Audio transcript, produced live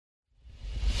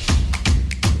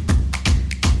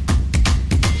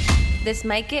This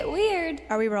might get weird.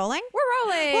 Are we rolling? We're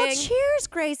rolling. Well, cheers,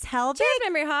 Grace Helbig. Cheers,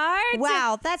 Memory Heart.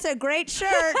 Wow, that's a great shirt.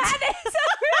 That is a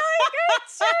really good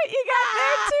shirt you got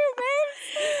there too,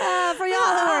 babes. For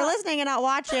y'all who are listening and not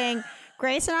watching,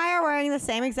 Grace and I are wearing the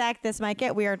same exact This Might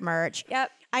Get Weird merch. Yep.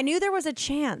 I knew there was a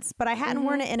chance, but I hadn't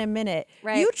worn it in a minute.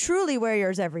 Right. You truly wear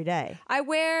yours every day. I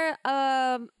wear,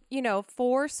 4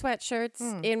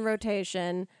 sweatshirts in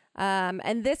rotation.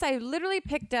 And this I literally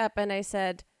picked up and I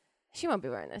said, she won't be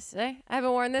wearing this today. I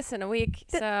haven't worn this in a week.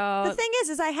 The thing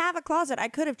is I have a closet. I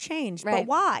could have changed, Right. but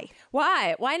why?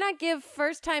 Why? Why not give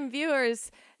first-time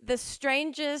viewers the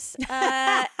strangest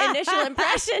initial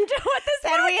impression to what this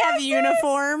Then we have podcast is?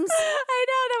 uniforms. I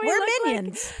know that We're look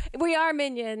minions. Like, we are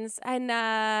minions,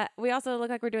 and we also look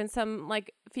like we're doing some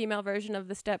like female version of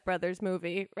the Step Brothers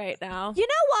movie right now. You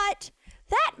know what?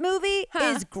 That movie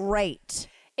is great.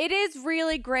 It is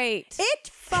really great. It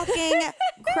fucking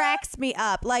cracks me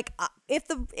up. Like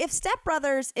if Step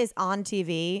Brothers is on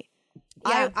TV,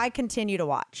 Yeah. I continue to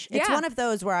watch. It's Yeah. one of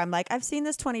those where I'm like, I've seen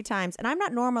this 20 times, and I'm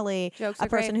not normally Jokes a are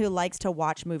person great. who likes to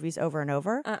watch movies over and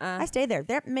over. I stay there.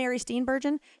 That Mary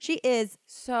Steenburgen, she is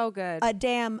So good.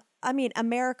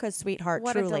 America's sweetheart.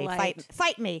 What a Truly, delight.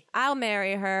 fight me. I'll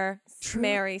marry her.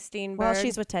 Mary Steenburgen. Well,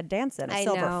 she's with Ted Danson, a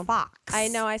silver fox. I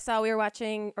know. I saw. We were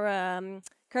watching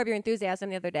Curb Your Enthusiasm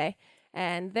the other day,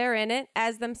 and they're in it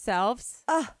as themselves.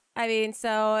 She's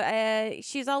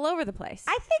all over the place.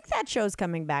 I think that show's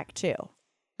coming back too.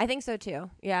 I think so too.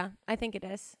 Yeah, I think it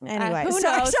is. Anyway, who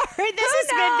sorry, knows? sorry.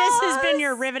 This has been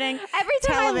your riveting Every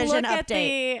time television I look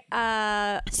update.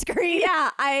 at the Screen.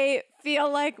 yeah, I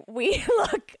feel like we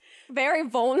look very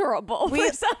vulnerable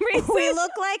for some reason. We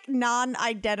look like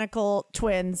non-identical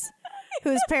twins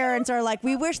whose parents are like,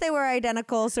 we wish they were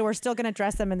identical, so we're still going to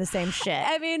dress them in the same shit.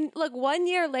 I mean, look, 1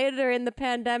 year later in the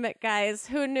pandemic, guys,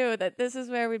 who knew that this is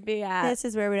where we'd be at? This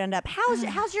is where we'd end up.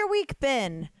 How's your week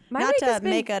been? My Not week to has been-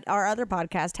 make our other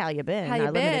podcast, How You Been, How you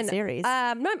our been? limited series.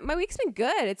 No, my week's been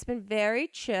good. It's been very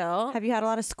chill. Have you had a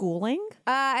lot of schooling?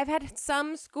 I've had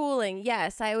some schooling.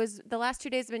 Yes, the last 2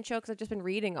 days have been chill because I've just been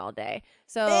reading all day.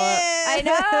 So I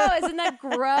know, isn't that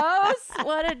gross?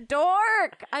 What a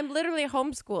dork! I'm literally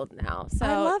homeschooled now. So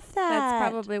I love that. That's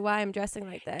probably why I'm dressing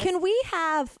like this. Can we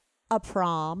have a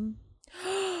prom?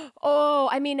 Oh,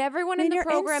 I mean, everyone in the you're in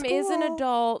program is an school.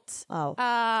 adult. Oh.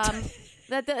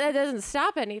 That doesn't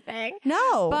stop anything.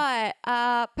 No. But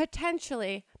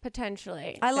potentially.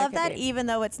 I love that even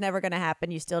though it's never going to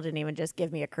happen, you still didn't even just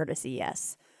give me a courtesy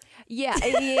yes. Yeah.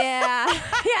 Yeah,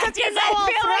 because I'll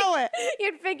throw it.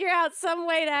 You'd figure out some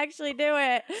way to actually do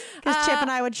it. Because Chip and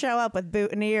I would show up with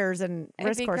boutonnieres and It'd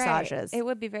wrist be great. corsages. It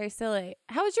would be very silly.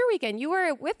 How was your weekend? You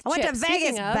were with I went Chip, to Vegas,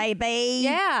 speaking of. baby.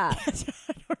 Yeah. I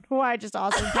don't know why, just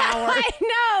awesome power. I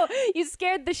know. You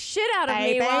scared the shit out of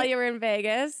me Baby. while you were in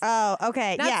Vegas. Oh,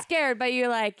 okay. Not yeah. scared, but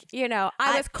you I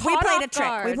was caught we played off a trick.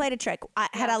 guard. We played a trick. I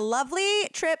had a lovely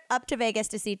trip up to Vegas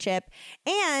to see Chip.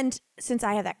 And since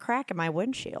I have that crack in my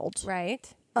windshield.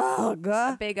 Right.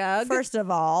 Ugh. Big ugh. First of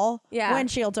all, Yeah.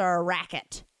 windshields are a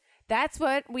racket. That's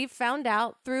what we found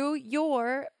out through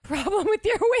your problem with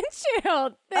your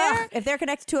windshield. If they're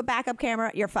connected to a backup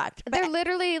camera, you're fucked. They're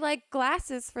literally like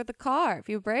glasses for the car. If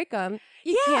you break them,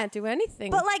 you can't do anything.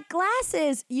 But like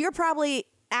glasses, you're probably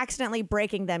accidentally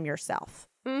breaking them yourself.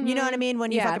 You know what I mean?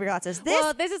 When you fuck up your glasses.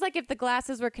 This is like if the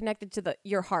glasses were connected to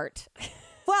your heart.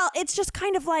 Well, it's just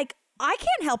kind of like, I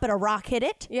can't help it. A rock hit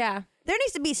it. Yeah. There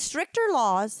needs to be stricter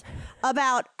laws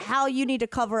about how you need to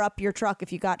cover up your truck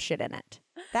if you got shit in it.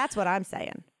 That's what I'm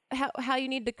saying. How you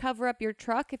need to cover up your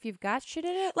truck if you've got shit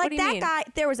in it? Like what do you that mean? guy,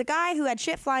 there was a guy who had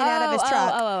shit flying out of his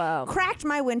truck, Oh. cracked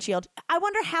my windshield. I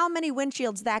wonder how many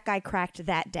windshields that guy cracked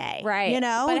that day. Right. You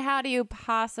know? But how do you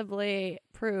possibly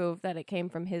prove that it came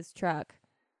from his truck?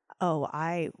 Oh,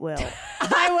 I will.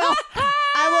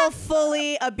 I will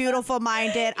fully a beautiful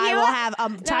mind it. I will have a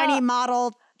tiny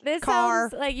model This car.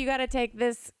 sounds like you got to take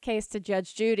this case to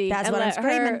Judge Judy. That's and what I'm let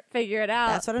screaming. her figure it out.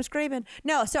 That's what I'm screaming.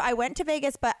 No, so I went to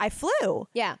Vegas, but I flew.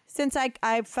 Yeah. Since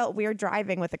I felt weird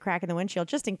driving with a crack in the windshield,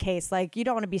 just in case. Like, you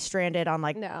don't want to be stranded on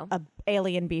like a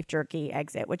alien beef jerky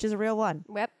exit, which is a real one.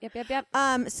 Yep.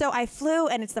 So I flew,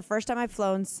 and it's the first time I've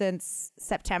flown since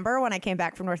September when I came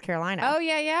back from North Carolina. Oh,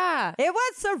 yeah. It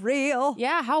was surreal.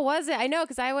 Yeah, how was it? I know,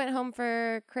 because I went home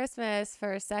for Christmas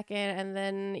for a second, and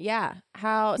then,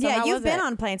 how You've was been it?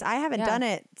 on planes. I haven't done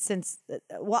it since,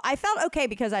 I felt okay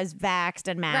because I was vaxxed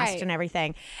and masked and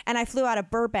everything. And I flew out of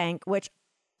Burbank, which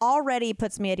already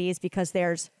puts me at ease because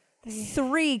there's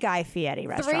 3 Guy Fieri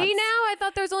restaurants. 3 now? I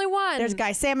thought there was only 1. There's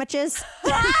Guy Sandwiches.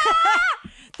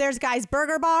 There's Guy's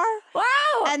Burger Bar. Wow.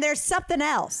 And there's something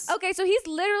else. Okay, so he's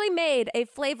literally made a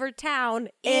flavored town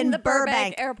in the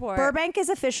Burbank Airport. Burbank is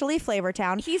officially Flavor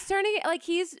Town. He's turning it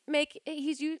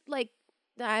like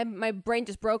my brain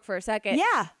just broke for a second.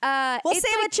 Yeah. Well,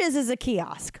 Sandwiches is a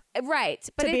kiosk. Right.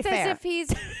 But it's as if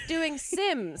he's doing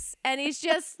Sims and he's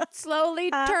just slowly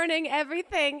turning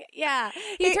everything. Yeah.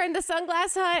 He turned the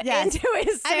Sunglass Hut into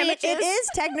his sandwiches. I mean, it is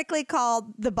technically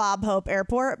called the Bob Hope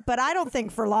Airport, but I don't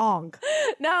think for long.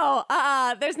 No.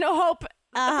 There's no hope for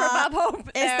Bob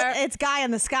Hope there. It's Guy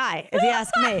in the Sky, if you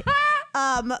ask me.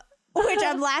 Which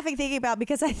I'm laughing thinking about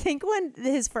because I think when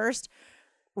his first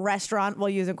restaurant, we'll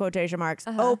use in quotation marks,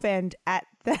 opened at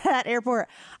that airport,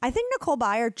 I think Nicole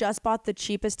Byer just bought the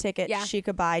cheapest ticket she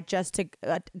could buy just to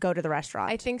go to the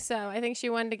restaurant. I think so. I think she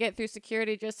wanted to get through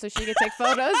security just so she could take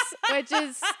photos, which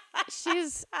is,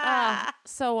 she's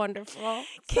so wonderful.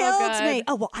 Killed me.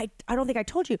 Oh, well, I don't think I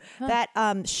told you that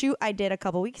shoot I did a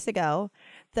couple weeks ago,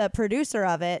 the producer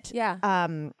of it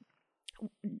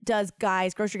does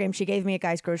Guy's Grocery Game. She gave me a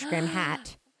Guy's Grocery Game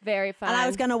hat. Very fun. And I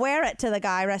was going to wear it to the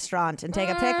Guy restaurant and take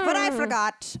a pic, but I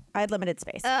forgot. I had limited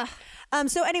space.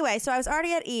 So anyway, so I was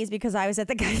already at ease because I was at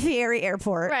the Guy Fieri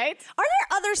Airport. Right. Are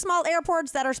there other small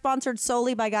airports that are sponsored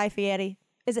solely by Guy Fieri?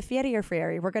 Is it Fieri or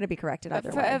Fieri? We're going to be corrected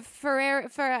either way.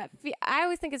 I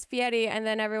always think it's Fieri, and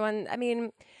then everyone, I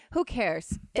mean, who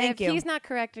cares? Thank you. If he's not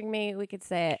correcting me, we could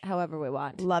say it however we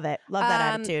want. Love it. Love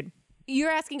that attitude.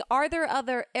 You're asking, are there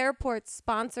other airports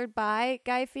sponsored by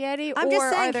Guy Fieri? I'm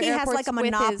just saying he has like a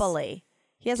monopoly.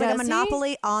 He has like a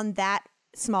monopoly on that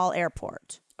small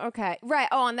airport. Okay. Right.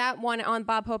 Oh, on that one on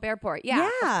Bob Hope Airport. Yeah.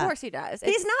 Of course he does.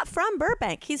 He's not from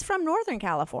Burbank. He's from Northern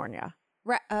California.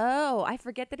 Right. Oh, I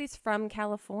forget that he's from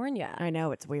California. I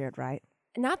know. It's weird, right?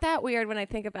 Not that weird when I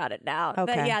think about it now.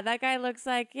 Okay. But that guy looks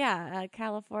like, a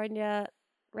California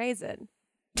raisin.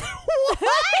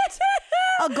 What?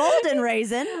 A golden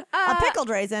raisin, a pickled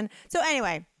raisin. So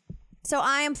anyway,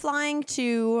 I am flying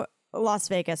to Las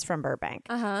Vegas from Burbank.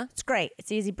 It's great.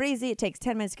 It's easy breezy. It takes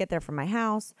 10 minutes to get there from my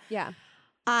house. Yeah.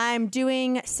 I'm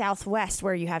doing Southwest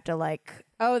where you have to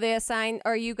they assign,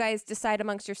 or you guys decide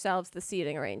amongst yourselves the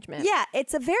seating arrangement. Yeah.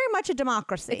 It's very much a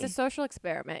democracy. It's a social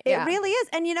experiment. It really is.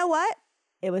 And you know what?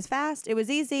 It was fast. It was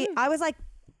easy. I was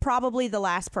probably the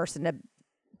last person to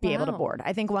be able to board.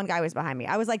 I think one guy was behind me.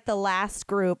 I was the last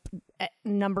group at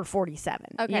number 47.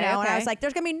 Okay. And I was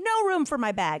there's going to be no room for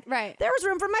my bag. Right. There was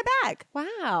room for my bag.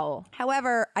 Wow.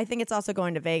 However, I think it's also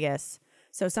going to Vegas.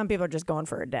 So some people are just going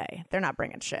for a day. They're not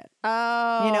bringing shit.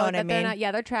 Oh. You know what I mean?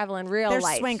 They're traveling real They're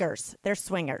light. swingers. They're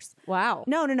swingers. Wow.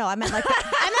 No. I meant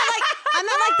I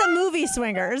meant the movie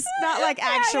swingers, not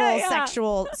actual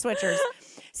sexual switchers.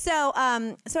 So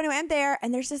anyway, I'm there,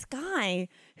 and there's this guy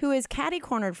who is catty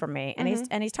cornered from me, and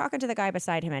he's talking to the guy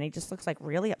beside him, and he just looks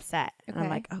really upset. Okay. And I'm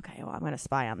like, okay, well, I'm gonna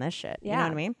spy on this shit. You know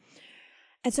what I mean?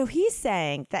 And so he's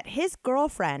saying that his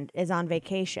girlfriend is on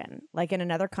vacation, in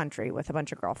another country with a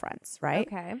bunch of girlfriends, right?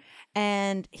 Okay.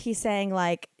 And he's saying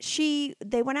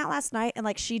they went out last night,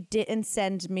 and she didn't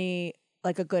send me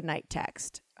a good night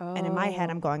text. Oh. And in my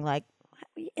head, I'm going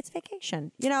it's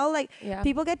vacation.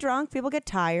 People get drunk, people get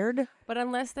tired. But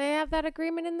unless they have that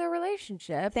agreement in their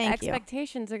relationship,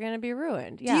 expectations are going to be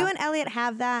ruined. Yeah. Do you and Elliot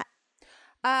have that?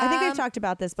 I think we've talked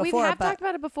about this before. We have talked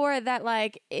about it before that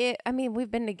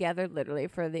we've been together literally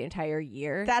for the entire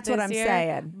year. That's what I'm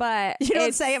saying. But you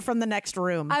don't say it from the next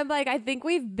room. I'm I think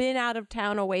we've been out of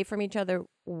town away from each other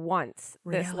once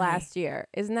this last year.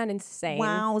 Isn't that insane?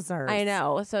 Wowzers. I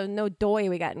know. So no doy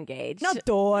we got engaged. No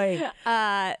doy.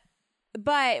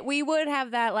 But we would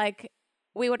have that,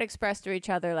 we would express to each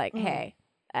other, hey,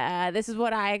 this is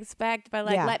what I expect, but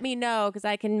let me know because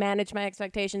I can manage my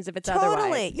expectations if it's otherwise.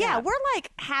 Totally. Yeah, we're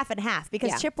half and half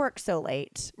because Chip works so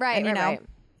late. Right, and, right.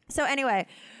 So anyway,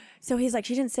 he's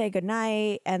she didn't say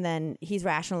goodnight, and then he's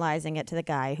rationalizing it to the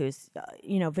guy who's,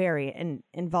 very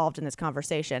involved in this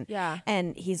conversation. Yeah.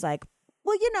 And he's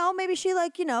well, maybe she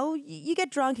you get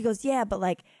drunk. He goes, yeah, but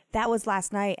that was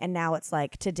last night, and now it's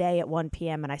today at 1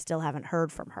 p.m. and I still haven't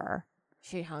heard from her.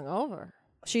 She hungover.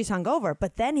 She's hungover.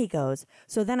 But then he goes,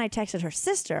 so then I texted her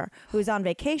sister who's on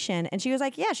vacation, and she was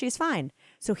yeah, she's fine.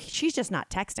 So she's just not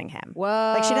texting him.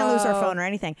 Whoa. She didn't lose her phone or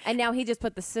anything. And now he just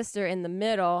put the sister in the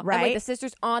middle. Right. And wait, the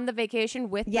sister's on the vacation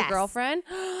with the girlfriend?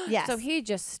 Yes. So he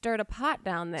just stirred a pot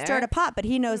down there. Stirred a pot, but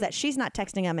he knows that she's not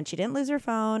texting him, and she didn't lose her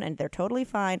phone, and they're totally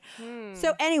fine.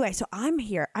 So anyway, I'm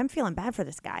here. I'm feeling bad for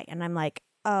this guy, and I'm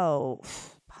oh,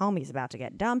 homie's about to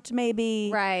get dumped, maybe.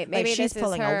 Right. Maybe like she's this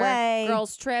pulling is her away.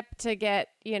 girl's trip to get,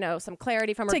 some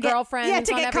clarity from her girlfriend. Yeah,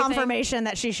 to on get everything. confirmation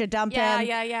that she should dump him.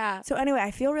 Yeah. So anyway,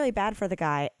 I feel really bad for the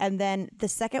guy. And then the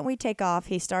second we take off,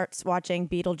 he starts watching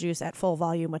Beetlejuice at full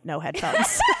volume with no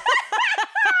headphones.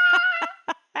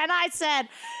 And I said,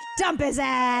 dump his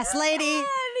ass, lady. And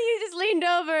you just leaned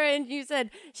over and you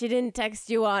said, she didn't text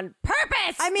you on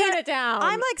purpose. Turn it down.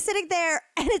 I'm like sitting there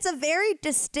and it's a very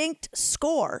distinct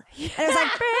score. And it's like,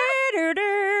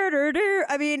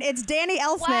 I mean, it's Danny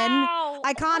Elfman,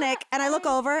 iconic. And I look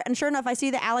over and sure enough, I see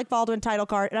the Alec Baldwin title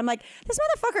card. And I'm like, this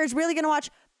motherfucker is really going to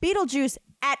watch Beetlejuice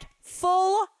at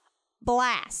full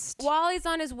blast. While he's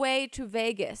on his way to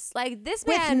Vegas. Like this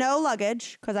man. With no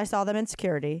luggage, because I saw them in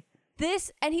security.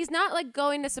 And he's not like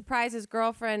going to surprise his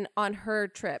girlfriend on her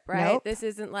trip, right? Nope. This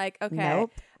isn't like, okay.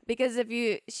 Nope. Because if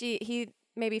he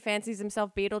maybe fancies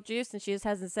himself Beetlejuice and she just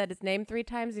hasn't said his name 3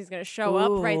 times, he's going to show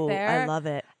up right there. I love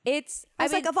it. I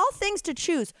was like, of all things to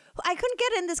choose, I couldn't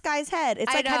get in this guy's head.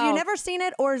 It's like, have you never seen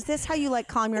it? Or is this how you like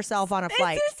calm yourself on a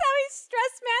flight? Is this how he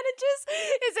stress manages?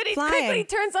 Is that he quickly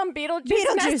turns on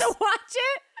Beetlejuice and has to watch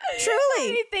it?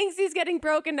 Truly. He thinks he's getting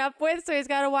broken up with, so he's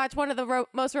got to watch one of the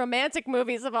most romantic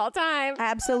movies of all time.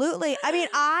 Absolutely. I mean,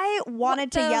 I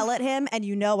wanted to yell at him,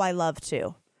 and I love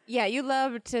to. Yeah, you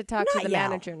love to talk to the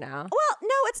manager now. Well,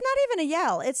 no, it's not even a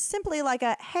yell. It's simply like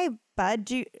a, hey, bud,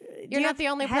 you're not the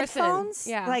only headphones?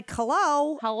 person. Yeah. Like,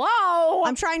 hello.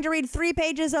 I'm trying to read 3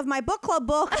 pages of my book club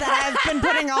book that I've been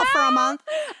putting off for a month.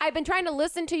 I've been trying to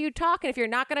listen to you talk, and if you're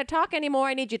not going to talk anymore,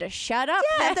 I need you to shut up.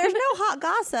 Yeah, if there's no hot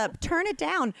gossip, turn it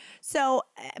down. So,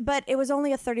 but it was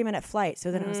only a 30-minute flight. So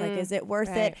then I was like, is it worth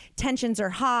it? Tensions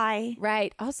are high.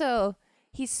 Right. Also,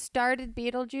 he started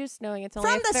Beetlejuice knowing it's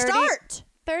only from the start.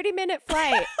 30-minute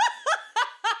flight.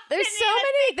 There's so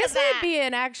many. This might be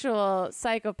an actual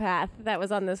psychopath that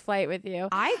was on this flight with you.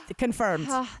 I confirmed.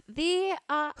 Who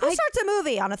starts a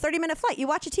movie on a 30-minute flight? You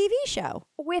watch a TV show.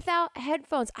 Without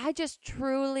headphones. I just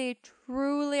truly,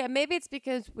 maybe it's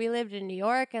because we lived in New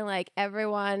York and like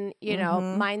everyone,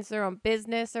 minds their own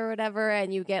business or whatever.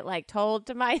 And you get like told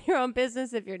to mind your own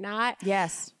business if you're not.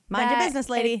 Yes. Mind your business,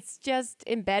 lady. It's just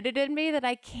embedded in me that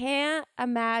I can't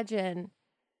imagine.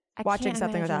 Watching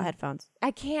something without headphones.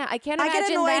 I can't imagine. I get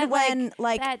annoyed that, when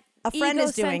like a friend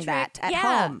is doing that at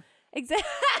home. Exactly.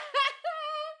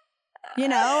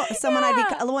 Someone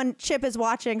when Chip is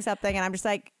watching something and I'm just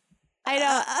like, I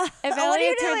know. If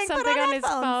Elliot turns something on his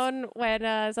phone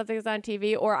when something's on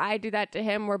TV, or I do that to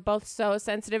him, we're both so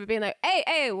sensitive at being like,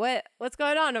 hey, what's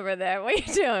going on over there? What are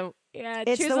you doing? Yeah,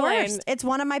 it's the worst. It's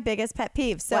one of my biggest pet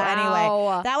peeves. So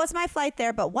anyway, that was my flight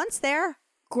there. But once there,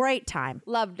 great time.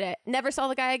 Loved it. Never saw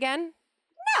the guy again?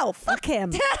 No, fuck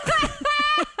him.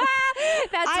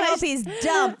 I hope he's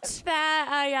dumped.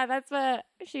 That's what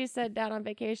she said down on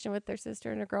vacation with her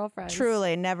sister and her girlfriend.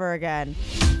 Truly, never again.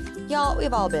 Y'all,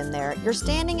 we've all been there. You're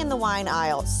standing in the wine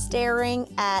aisle,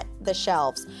 staring at the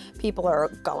shelves. People are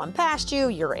going past you,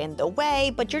 you're in the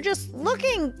way, but you're just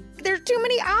looking. There's too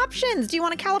many options. Do you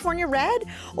want a California red?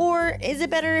 Or is it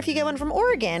better if you get one from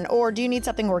Oregon? Or do you need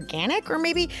something organic? Or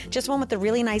maybe just one with a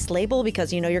really nice label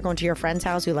because you're going to your friend's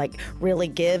house who really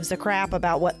gives a crap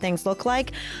about what things look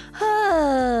like?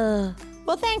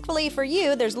 Well, thankfully for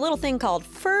you, there's a little thing called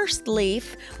First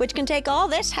Leaf, which can take all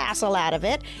this hassle out of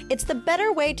it. It's the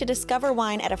better way to discover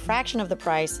wine at a fraction of the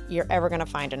price you're ever going to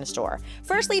find in a store.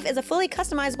 First Leaf is a fully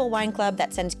customizable wine club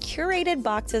that sends curated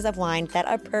boxes of wine that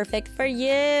are perfect for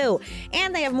you.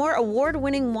 And they have more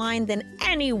award-winning wine than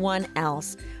anyone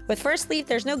else. With First Leaf,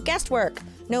 there's no guesswork,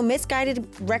 no misguided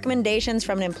recommendations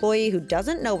from an employee who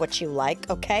doesn't know what you like,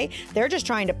 okay? They're just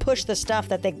trying to push the stuff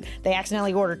that they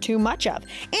accidentally ordered too much of.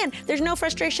 And there's no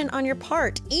frustration on your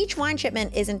part. Each wine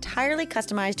shipment is entirely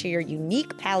customized to your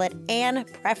unique palate and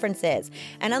preferences.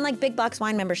 And unlike big box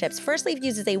wine memberships, First Leaf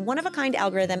uses a one-of-a-kind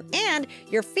algorithm and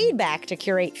your feedback to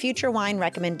curate future wine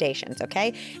recommendations,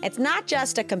 okay? It's not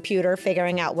just a computer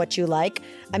figuring out what you like.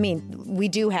 I mean, we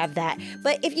do have that.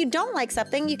 But if you don't like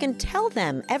something, you can tell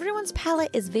them. Everyone's palate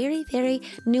is very, very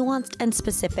nuanced and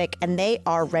specific, and they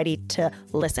are ready to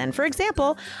listen. For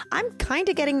example, I'm kind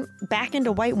of getting back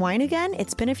into white wine again.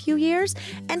 It's been a few years,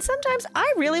 and sometimes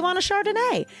I really want a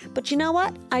Chardonnay. But you know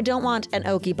what? I don't want an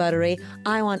oaky buttery.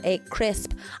 I want a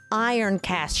crisp, iron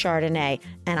cast Chardonnay.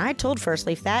 And I told First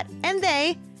Leaf that, and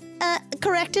they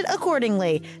corrected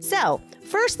accordingly. So,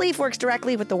 First Leaf works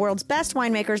directly with the world's best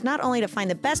winemakers, not only to find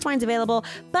the best wines available,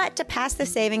 but to pass the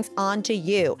savings on to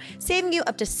you, saving you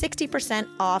up to 60%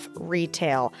 off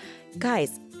retail.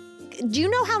 Guys, do you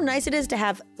know how nice it is to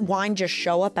have wine just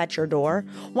show up at your door?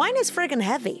 Wine is friggin'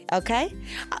 heavy, okay?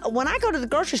 When I go to the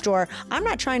grocery store, I'm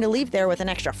not trying to leave there with an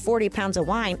extra 40 pounds of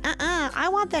wine. I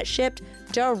want that shipped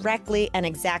directly and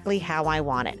exactly how I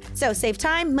want it. So save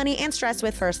time, money, and stress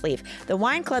with First Leaf, the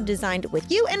wine club designed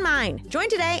with you in mind. Join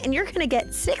today and you're gonna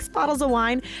get 6 bottles of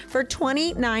wine for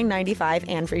 $29.95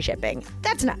 and free shipping.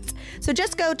 That's nuts. So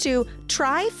just go to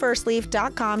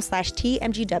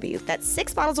tryfirstleaf.com/TMGW. That's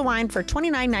 6 bottles of wine for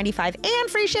 $29.95 and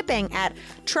free shipping at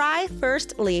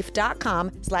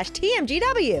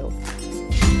tryfirstleaf.com/TMGW.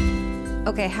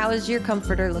 Okay, how is your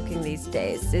comforter looking these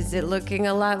days? Is it looking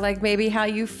a lot like maybe how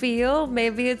you feel?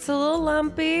 Maybe it's a little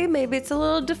lumpy, maybe it's a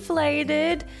little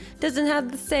deflated, doesn't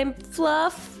have the same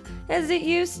fluff as it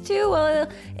used to? Well,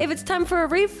 if it's time for a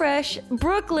refresh,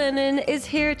 Brooklinen is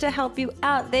here to help you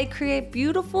out. They create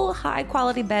beautiful,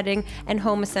 high-quality bedding and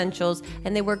home essentials,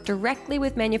 and they work directly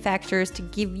with manufacturers to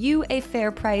give you a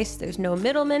fair price. There's no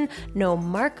middlemen, no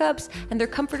markups, and their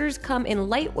comforters come in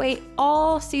lightweight,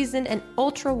 all-season, and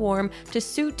ultra-warm to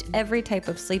suit every type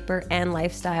of sleeper and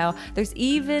lifestyle. There's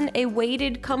even a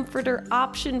weighted comforter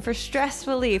option for stress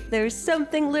relief. There's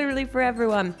something literally for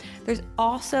everyone. There's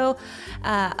also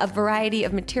a variety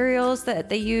of materials that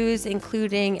they use,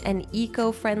 including an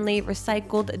eco-friendly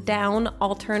recycled down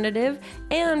alternative,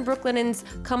 and Brooklinen's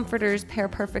comforters pair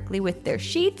perfectly with their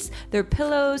sheets, their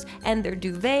pillows, and their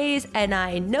duvets. And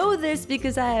I know this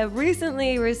because I have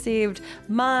recently received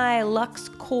my Luxe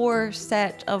Core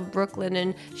set of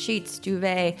Brooklinen sheets,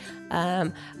 duvet,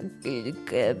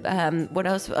 what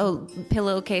else? Oh,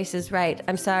 pillowcases, right.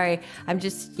 I'm sorry. I'm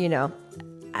just,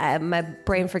 my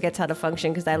brain forgets how to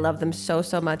function because I love them so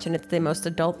much, and it's the most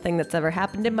adult thing that's ever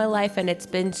happened in my life, and it's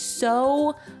been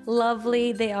so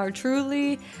lovely. They are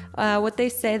truly what they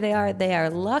say they are. They are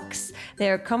luxe. They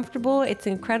are comfortable. It's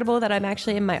incredible that I'm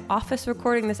actually in my office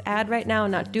recording this ad right now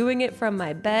and not doing it from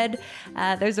my bed.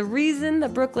 There's a reason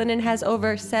that Brooklinen has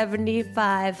over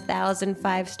 75,000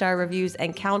 5-star reviews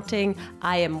and counting.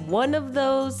 I am one of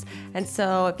those. And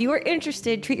so if you are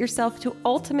interested, treat yourself to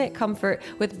ultimate comfort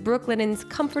with Brooklinen's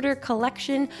Comforter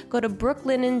Collection. Go to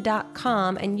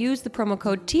brooklinen.com and use the promo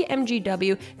code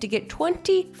TMGW to get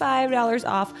 $25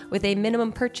 off with a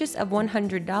minimum purchase of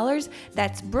 $100.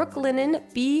 That's Brooklinen,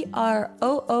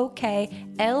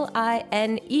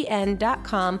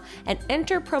 BROOKLINEN.com, and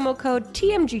enter promo code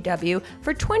TMGW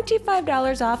for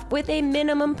 $25 off with a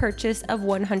minimum purchase of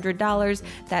 $100.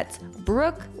 That's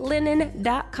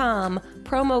brooklinen.com,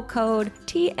 promo code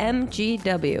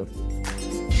TMGW.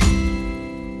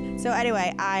 So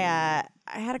anyway, I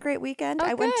had a great weekend. Oh,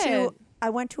 I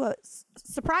went to a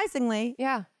surprisingly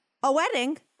a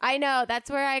wedding. I know.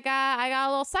 That's where I got a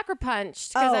little sucker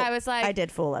punched because I was like, I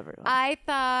did fool everyone. I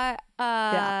thought,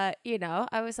 I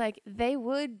was like, they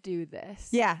would do this.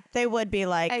 Yeah, they would be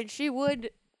like, and she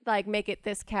would like make it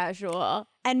this casual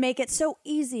and make it so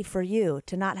easy for you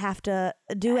to not have to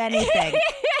do anything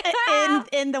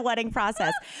in the wedding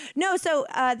process. No, so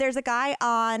there's a guy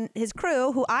on his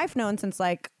crew who I've known since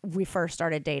like we first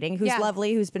started dating, who's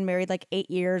lovely, who's been married like 8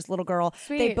 years, little girl.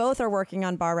 Sweet. They both are working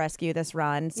on Bar Rescue this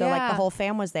run. So like the whole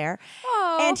fam was there.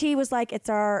 Oh. And he was like, it's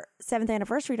our 7th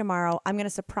anniversary tomorrow. I'm going to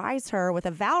surprise her with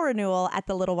a vow renewal at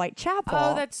the Little White Chapel.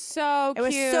 Oh, that's so cute. It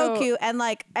was so cute. And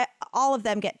like all of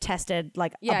them get tested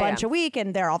like a bunch a week,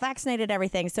 and they're all vaccinated,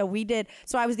 everything. So we did.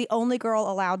 So I was the only girl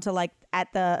allowed to like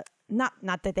at the,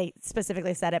 not that they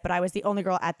specifically said it, but I was the only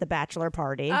girl at the bachelor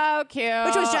party. Oh, cute.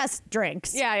 Which was just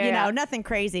drinks. Yeah. Nothing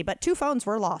crazy, but 2 phones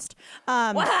were lost.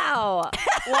 Wow.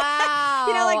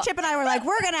 Like Chip and I were like,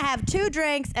 we're going to have 2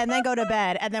 drinks and then go to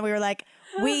bed. And then we were like,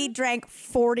 we drank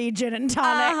 40 gin and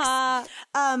tonics.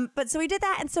 But so we did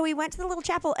that. And so we went to the little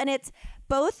chapel, and it's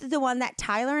both the one that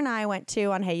Tyler and I went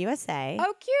to on Hey USA.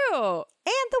 Oh, cute.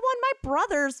 And the one my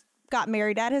brother's got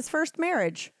married at, his first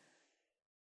marriage.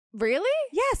 Really?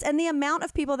 Yes. And the amount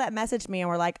of people that messaged me and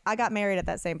were like, I got married at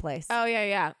that same place. Oh,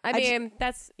 yeah. I mean,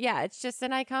 it's just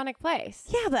an iconic place.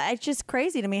 Yeah, but it's just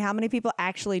crazy to me how many people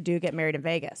actually do get married in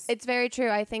Vegas. It's very true.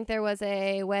 I think there was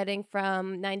a wedding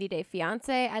from 90 Day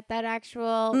Fiance at that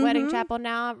actual wedding chapel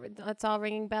now. It's all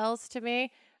ringing bells to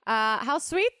me. How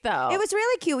sweet though. It was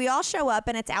really cute. We all show up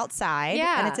and it's outside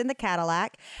and it's in the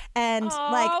Cadillac, and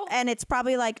and it's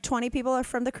probably like 20 people are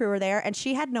from the crew are there, and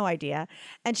she had no idea.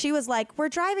 And she was like, we're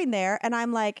driving there. And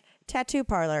I'm like, tattoo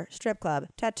parlor, strip club,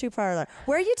 tattoo parlor.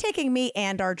 Where are you taking me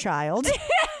and our child?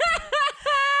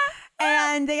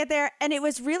 And they get there, and it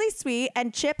was really sweet.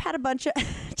 And Chip had a bunch of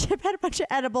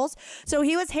edibles, so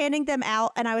he was handing them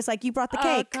out. And I was like, "You brought the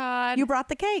cake. Oh God, you brought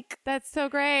the cake. That's so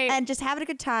great." And just having a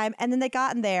good time. And then they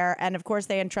got in there, and of course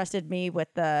they entrusted me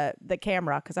with the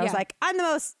camera because I was like, "I'm the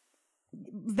most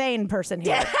vain person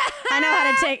here." I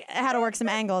know how to work some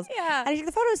angles. Yeah. And I took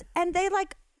the photos, and they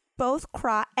like both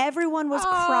cry. Everyone was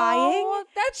crying.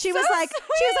 She was like,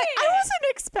 I wasn't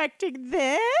expecting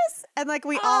this. And like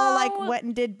we all like went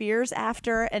and did beers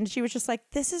after, and she was just like,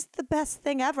 this is the best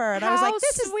thing ever. And I was like,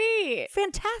 this is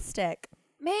fantastic.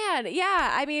 Man,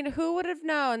 yeah. I mean, who would have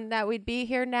known that we'd be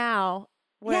here now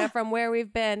from where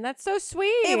we've been? That's so sweet.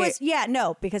 It was,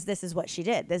 because this is what she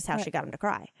did. This is how she got him to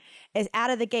cry. Is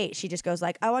out of the gate, she just goes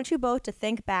like, I want you both to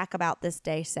think back about this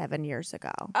day 7 years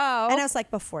ago. Oh. And it was like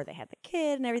before they had the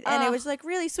kid and everything. And it was like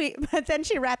really sweet. But then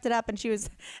she wrapped it up and everyone's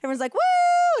like, woo,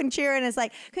 and cheering. It's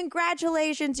like,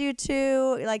 congratulations, you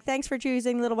two. Like, thanks for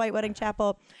choosing Little White Wedding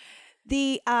Chapel.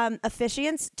 The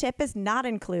officiant's tip is not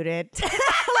included.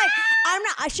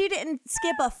 She didn't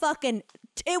skip a fucking,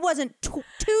 it wasn't 2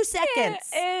 seconds.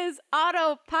 It is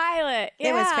autopilot. Yeah.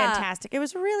 It was fantastic. It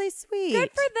was really sweet.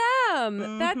 Good for them.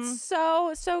 Mm-hmm. That's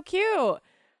so cute.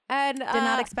 And did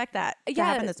not expect that to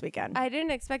happen this weekend. I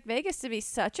didn't expect Vegas to be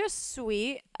such a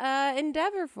sweet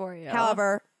endeavor for you.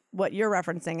 However, what you're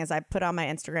referencing is I put on my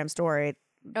Instagram story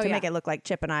to make it look like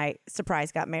Chip and I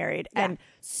surprise got married. Yeah. And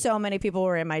so many people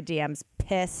were in my DMs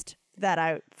pissed that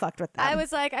I fucked with them. I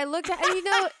was like, I looked at,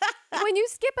 and when you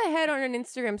skip ahead on an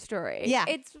Instagram story,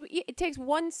 it takes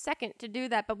 1 second to do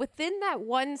that. But within that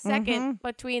 1 second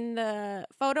between the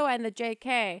photo and the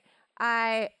JK,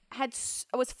 I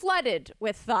was flooded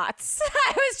with thoughts.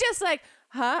 I was just like,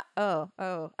 huh? Oh,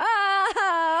 okay.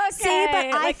 See,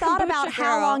 but I thought about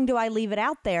how long do I leave it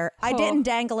out there? I didn't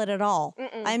dangle it at all.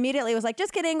 I immediately was like,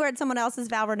 just kidding, we're at someone else's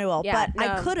vow renewal. Yeah, but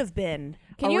I could have been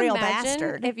Can a you real imagine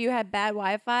bastard. if you had bad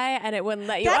Wi-Fi and it wouldn't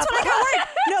let you That's upload? what I got worried.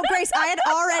 No, Grace, I had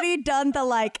already done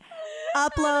the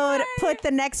upload, put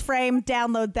the next frame,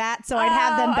 download that, so I'd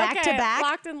have them back to back.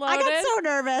 Locked and loaded. I got so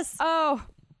nervous. Oh.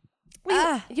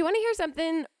 Wait, do you want to hear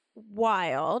something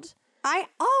wild? I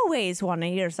always want to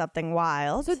hear something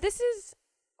wild. So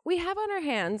we have on our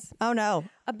hands. Oh no.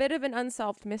 A bit of an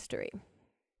unsolved mystery.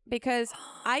 Because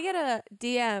I get a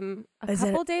DM a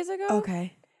couple days ago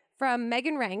from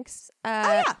Megan Ranks.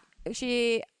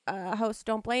 She hosts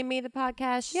Don't Blame Me, the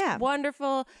podcast. She's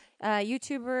wonderful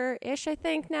YouTuber-ish, I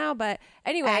think now. But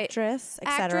anyway. Actress,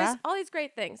 etc. All these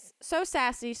great things. So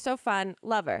sassy, so fun.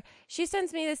 Love her. She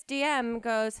sends me this DM,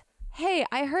 goes, hey,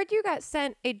 I heard you got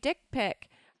sent a dick pic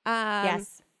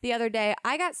the other day.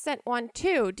 I got sent one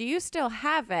too. Do you still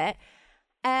have it?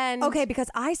 And because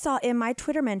I saw in my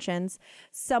Twitter mentions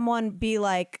someone be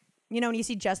like, when you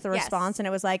see just the response and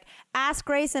it was like, ask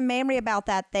Grace and Mamrie about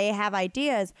that. They have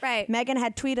ideas. Right. Megan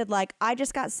had tweeted like, I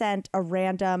just got sent a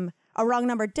wrong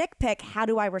number dick pic. How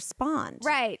do I respond?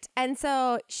 Right. And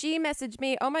so she messaged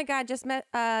me, oh my God,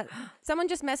 someone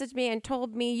just messaged me and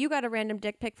told me you got a random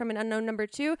dick pic from an unknown number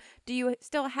 2. Do you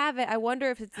still have it? I wonder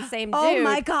if it's the same dude. Oh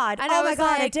my God. And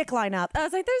a dick lineup. I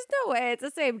was like, there's no way it's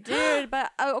the same dude.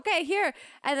 But okay, here.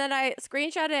 And then I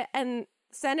screenshot it and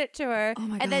sent it to her. Oh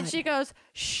my God. And then she goes,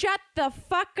 shut the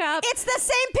fuck up. It's the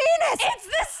same penis. It's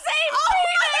the same Oh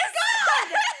penis. my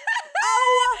God.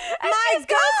 Oh my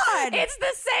God. It's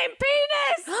the same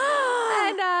penis.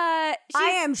 And I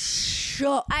am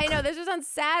shook. I know. This was on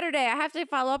Saturday. I have to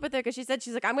follow up with her because she's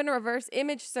like, I'm going to reverse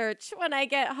image search when I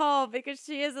get home because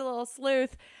she is a little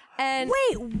sleuth. And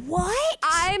wait, what?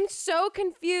 I'm so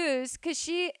confused because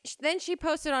she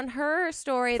posted on her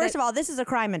story. First of all, this is a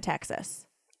crime in Texas.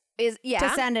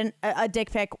 To send in a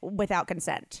dick pic without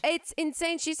consent. It's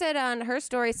insane. She said on her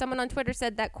story, someone on Twitter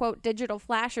said that, quote, digital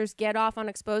flashers get off on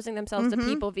exposing themselves to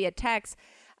people via text.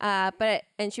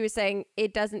 And she was saying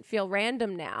it doesn't feel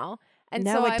random now. And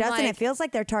no, so it doesn't. It feels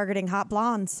like they're targeting hot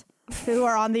blondes who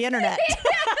are on the internet.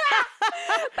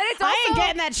 But it's also, I ain't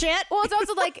getting that shit. Well, it's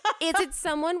also like, is it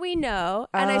someone we know?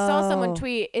 And I saw someone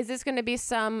tweet, is this going to be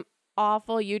some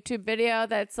awful YouTube video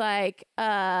that's like,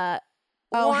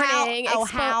 warning,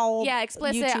 how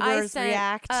explicit. YouTubers I sent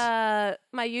react.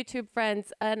 My YouTube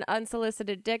friends an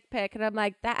unsolicited dick pic, and I'm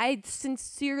like, that. I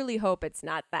sincerely hope it's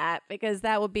not that because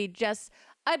that would be just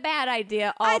a bad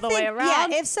idea all the way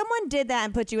around. Yeah, if someone did that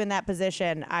and put you in that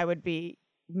position, I would be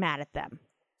mad at them.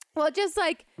 Well, just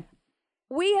like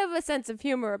we have a sense of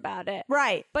humor about it,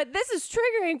 right? But this is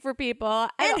triggering for people.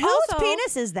 And whose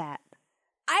penis is that?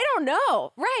 I don't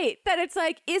know. Right. That it's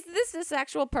like, is this a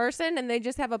sexual person and they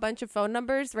just have a bunch of phone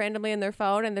numbers randomly in their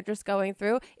phone and they're just going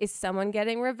through? Is someone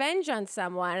getting revenge on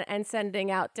someone and sending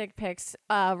out dick pics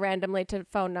randomly to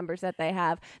phone numbers that they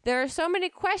have? There are so many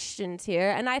questions here.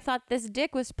 And I thought this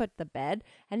dick was put to bed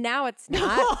and now it's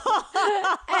not.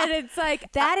 And it's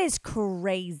like, that is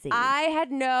crazy. I had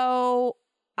no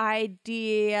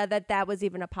idea that was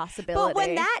even a possibility. But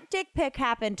when that dick pic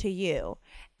happened to you,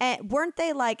 weren't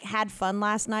they like had fun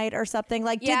last night or something?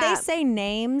 Like, did they say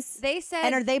names? They said,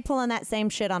 and are they pulling that same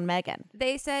shit on Megan?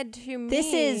 They said to me,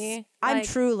 "This is I'm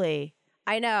truly."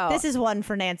 I know. This is one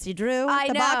for Nancy Drew,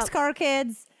 the Boxcar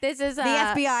Kids. This is the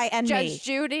FBI and Judge me.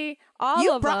 Judy.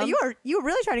 All of them. You were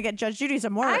really trying to get Judge Judy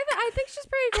some work. I think she's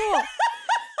pretty cool.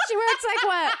 She works like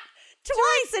what?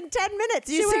 Twice in 10 minutes.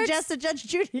 You suggested Judge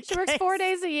Judy. She works 4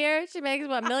 days a year. She makes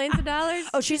what, millions of dollars?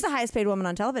 Oh, she's the highest paid woman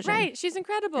on television. Right. She's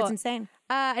incredible. It's insane.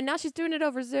 And now she's doing it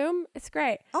over Zoom. It's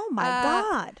great. Oh my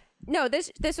God. No,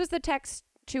 this was the text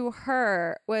to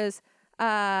her was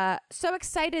so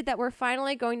excited that we're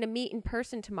finally going to meet in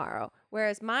person tomorrow.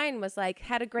 Whereas mine was like,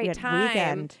 had a great time.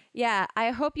 Weekend. Yeah.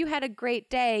 I hope you had a great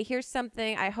day. Here's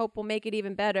something I hope will make it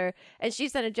even better. And she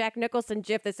sent a Jack Nicholson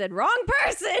gif that said, wrong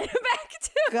person, back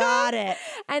to Got her. it.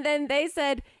 And then they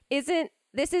said,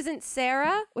 this isn't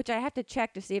Sarah, which I have to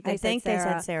check to see if they said Sarah. They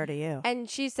said Sarah to you. And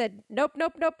she said, nope,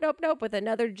 with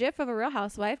another gif of a Real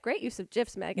Housewife. Great use of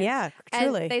gifs, Megan. Yeah,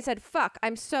 truly. And they said, fuck,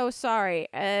 I'm so sorry.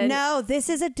 And no, this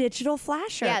is a digital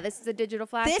flasher. yeah, this is a digital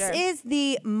flasher. This is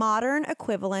the modern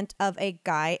equivalent of a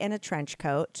guy in a trench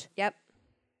coat. Yep.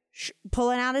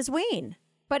 Pulling out his ween.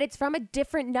 But it's from a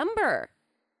different number.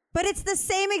 But it's the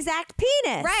same exact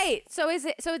penis. Right. So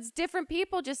it's different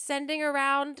people just sending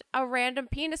around a random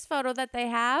penis photo that they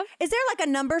have? Is there like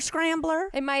a number scrambler?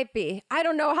 It might be. I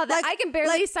don't know how that I can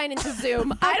barely sign into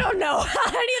Zoom. I don't know how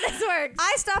any of this works.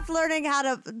 I stopped learning how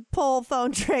to pull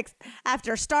phone tricks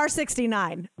after star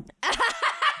 69.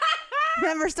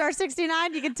 Remember star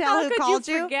 69? You can tell who called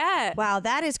you. Forget? Wow,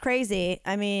 that is crazy.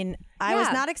 I mean, I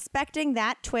was not expecting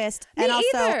that twist. Me and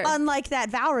also, either. unlike that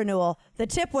vow renewal, the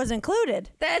tip was included.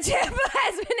 The tip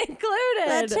has been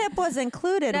included. The tip was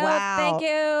included. No, wow. thank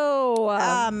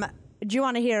you. Do you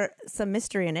want to hear some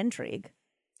mystery and intrigue?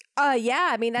 Yeah,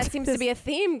 I mean, that seems to be a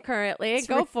theme currently.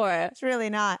 Go for it. It's really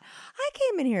not. I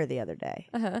came in here the other day,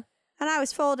 and I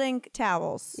was folding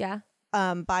towels. Yeah.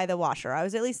 By the washer.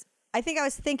 I think I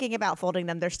was thinking about folding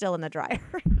them. They're still in the dryer.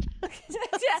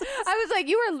 I was like,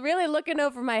 you were really looking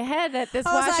over my head at this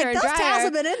washer like, and those dryer. towels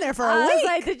have been in there for a week. I was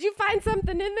like, did you find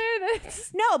something in there?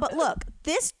 No, but look,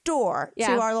 this door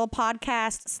to our little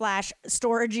podcast /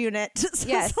 storage unit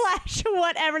 /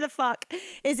 whatever the fuck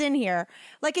is in here,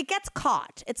 like it gets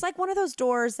caught. It's like one of those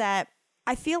doors that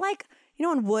I feel like, you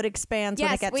know when wood expands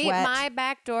when it gets wet? My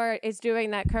back door is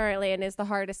doing that currently and is the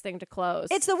hardest thing to close.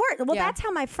 It's the worst. Well, that's how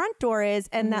my front door is,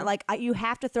 and that like you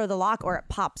have to throw the lock or it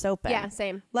pops open. Yeah,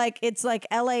 same. Like it's like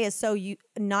LA is so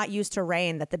not used to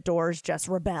rain that the doors just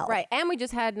rebel. Right, and we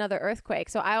just had another earthquake,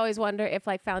 so I always wonder if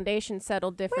like foundations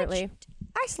settled differently.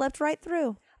 I slept right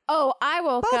through. Oh, I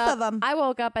woke up. Both of them. I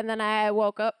woke up and then I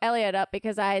woke up Elliot up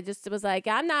because I just was like,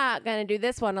 I'm not going to do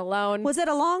this one alone. Was it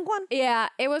a long one? Yeah,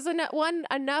 it was one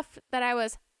enough that I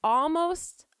was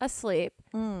almost asleep,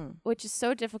 which is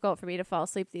so difficult for me to fall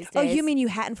asleep these days. Oh, you mean you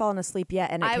hadn't fallen asleep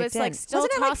yet and it I kicked was in? like still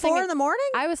Wasn't it like 4 in the morning?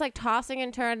 I was like tossing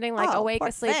and turning, like awake, poor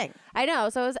asleep. thing. I know,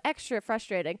 so it was extra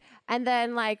frustrating. And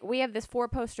then like we have this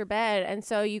 4-poster bed, and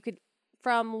so you could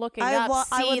from looking up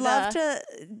see I would love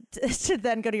to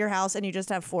then go to your house and you just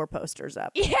have 4 posters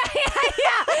up. Yeah.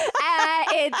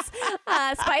 It's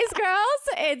Spice Girls,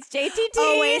 it's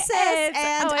JTT, Oasis,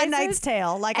 and A Knight's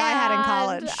Tale, like I had in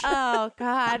college. Oh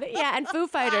God, yeah, and Foo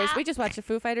Fighters. We just watched the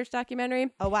Foo Fighters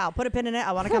documentary. Oh wow, put a pin in it.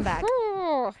 I want to come back.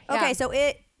 Okay, so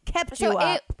it kept you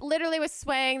up. It literally was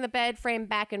swaying the bed frame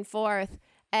back and forth,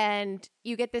 and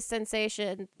you get this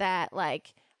sensation that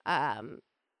like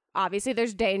obviously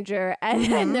there's danger, and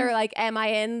then they're like, am I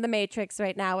in the Matrix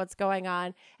right now? What's going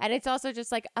on? And it's also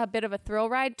just like a bit of a thrill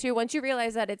ride too. Once you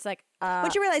realize that it's like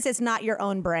once you realize it's not your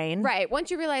own brain. Right. Once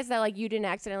you realize that like you didn't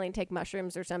accidentally take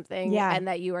mushrooms or something, and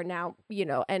that you are now,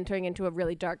 entering into a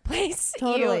really dark place.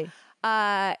 Totally.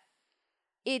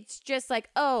 It's just like,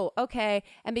 oh, okay.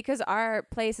 And because our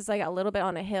place is like a little bit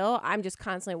on a hill, I'm just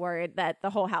constantly worried that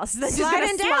the whole house is just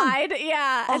going to slide.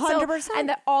 Yeah. 100%. And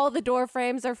that all the door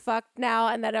frames are fucked now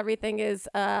and that everything is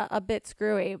a bit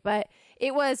screwy. But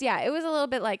it was a little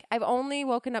bit like I've only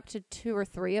woken up to 2 or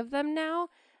 3 of them now.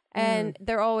 And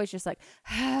they're always just like,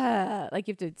 like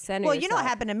you have to center yourself. You know what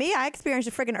happened to me? I experienced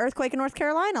a freaking earthquake in North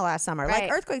Carolina last summer. Right.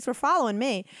 Like earthquakes were following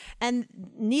me, and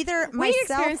neither we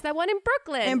experienced that one in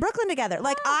Brooklyn. In Brooklyn together.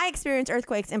 Like I experienced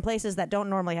earthquakes in places that don't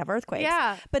normally have earthquakes.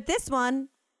 Yeah. But this one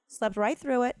slept right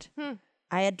through it.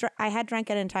 I had drank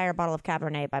an entire bottle of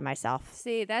Cabernet by myself.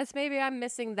 See, maybe I'm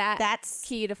missing that's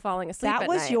key to falling asleep. That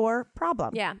was your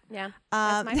problem. Yeah.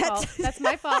 That's my fault. That's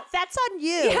my fault. That's on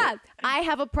you. Yeah, I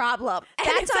have a problem.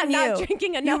 That's on I'm you. Not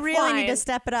drinking enough You really wine. need to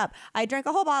step it up. I drank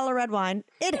a whole bottle of red wine.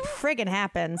 It friggin'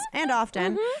 happens, and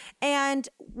often. And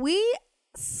me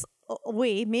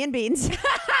and Beans.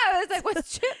 I was like,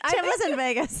 what's Tim was in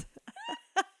Vegas.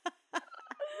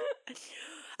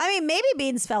 I mean, maybe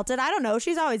Beans felt it. I don't know.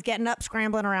 She's always getting up,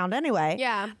 scrambling around anyway.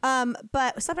 Yeah.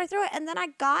 But slept right through it, and then I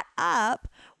got up,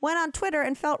 went on Twitter,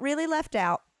 and felt really left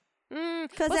out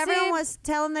because everyone was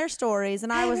telling their stories,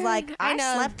 and I was like, I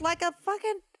slept like a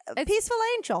fucking peaceful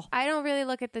angel. I don't really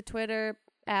look at the Twitter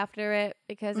after it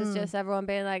because it's just everyone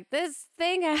being like, this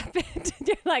thing happened.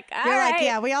 You're like, all right. Like,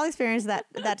 yeah, we all experienced that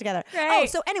together. Right. Oh,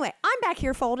 so anyway, I'm back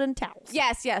here folding towels.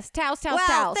 Yes. Towels.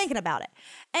 Well, thinking about it.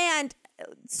 And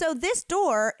so this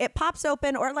door, it pops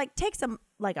open or like takes a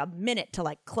minute to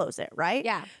like close it, right?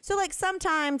 Yeah. So like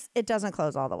sometimes it doesn't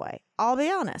close all the way. I'll be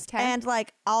honest. Okay. And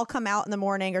like I'll come out in the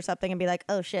morning or something and be like,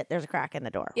 oh shit, there's a crack in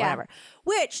the door. Yeah. Whatever.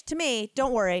 Which to me,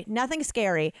 don't worry, nothing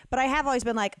scary. But I have always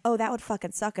been like, oh, that would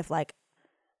fucking suck if like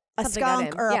a Something got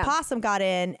skunk in. or a Yeah. possum got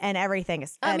in and everything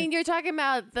is. I mean, you're talking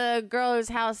about the girl whose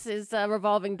house is a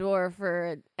revolving door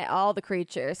for all the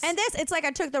creatures. And it's like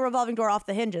I took the revolving door off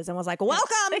the hinges and was like, welcome.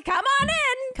 Come on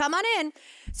in. Come on in.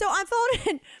 So I'm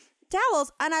folding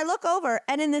towels and I look over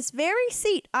and in this very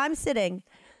seat I'm sitting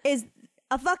is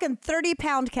a fucking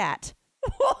 30-pound cat.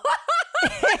 In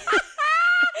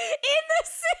the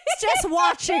seat. Just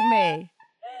watching me.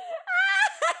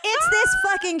 It's this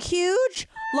fucking huge,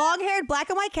 long-haired black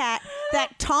and white cat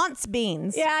that taunts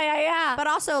Beans. Yeah. But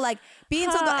also, like,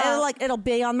 Beans will go, it'll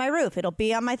be on my roof. It'll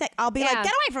be on my thing. I'll be like, get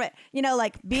away from it. You know,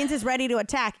 like, Beans is ready to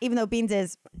attack, even though Beans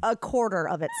is a quarter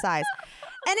of its size.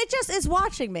 And it just is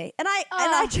watching me. And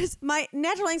I just, my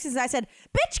natural instinct is I said,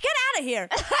 bitch, get out of here.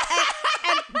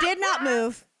 and did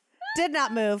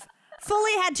not move.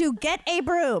 Fully had to get a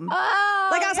broom. Oh,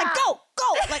 like I was like, go,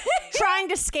 like trying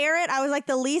to scare it. I was like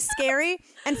the least scary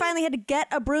and finally had to get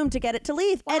a broom to get it to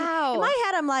leave. Wow. And in my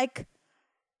head, I'm like,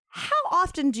 how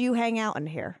often do you hang out in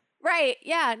here? Right.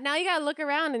 Yeah. Now you gotta look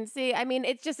around and see. I mean,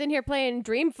 it's just in here playing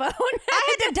Dream Phone.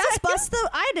 I had to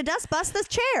dust bust this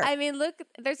chair. I mean, look,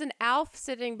 there's an Alf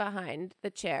sitting behind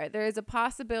the chair. There is a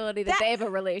possibility that they have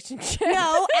a relationship.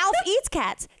 No, Alf eats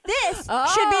cats. This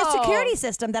should be a security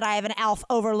system that I have an Alf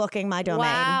overlooking my domain.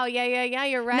 Wow. Yeah.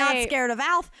 You're right. Not scared of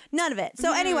Alf. None of it.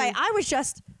 So anyway, I was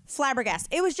just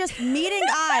flabbergasted. It was just meeting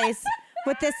eyes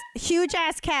with this huge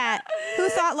ass cat who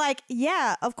thought like,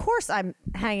 yeah, of course I'm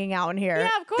hanging out in here.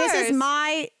 Yeah, of course. This is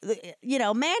my,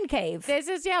 man cave. This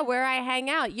is, where I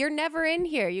hang out. You're never in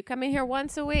here. You come in here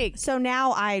once a week. So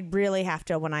now I really have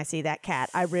to, when I see that cat,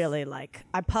 I really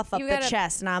I puff up the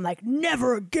chest and I'm like,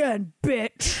 never again,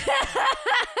 bitch.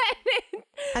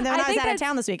 And then when I was out of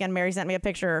town this weekend, Mary sent me a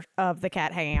picture of the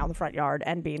cat hanging out in the front yard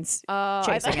and Beans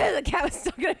chasing it. The cat was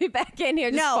still going to be back in here.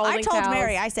 Just No, I folding told towels.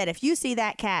 Mary, I said, if you see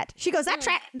that cat, she goes, that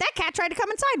cat tried to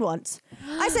come inside once.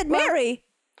 I said, Mary,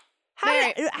 how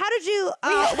did you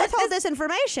withhold this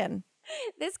information?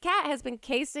 This cat has been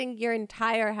casing your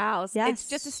entire house. Yes. It's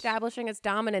just establishing its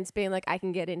dominance, being like, I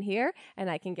can get in here, and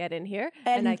I can get in here,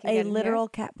 and I can get in here. A literal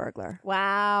cat burglar.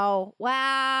 Wow.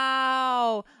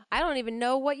 I don't even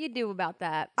know what you do about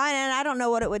that. And I don't know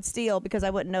what it would steal because I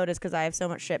wouldn't notice because I have so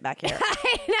much shit back here.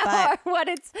 I know, or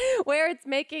where it's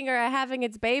making or having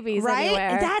its babies right?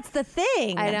 anywhere. That's the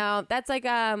thing. I know. That's like,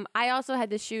 I also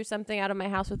had to shoo something out of my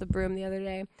house with a broom the other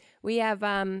day. We have,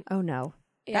 oh no.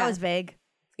 Yeah. That was vague.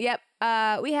 Yep.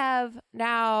 We have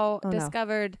now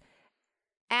discovered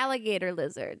alligator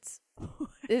lizards.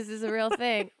 This is a real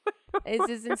thing. This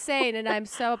is insane, and I'm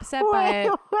so upset by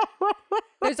it.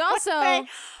 There's also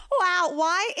wow.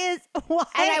 Why is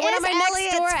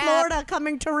Elliot's Florida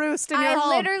coming to roost in your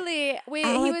home? Literally,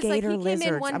 he was like, he came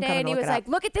in one day and he was like,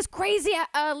 look at this crazy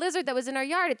lizard that was in our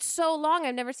yard. It's so long.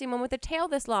 I've never seen one with a tail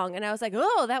this long. And I was like,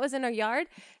 oh, that was in our yard.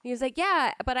 And he was like,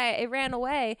 yeah, but it ran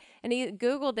away. And he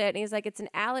Googled it and he's like, it's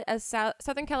a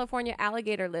Southern California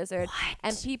alligator lizard. What?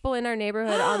 And people in our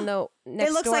neighborhood on the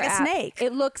next looks door like a app, snake.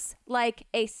 It looks like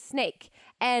a snake.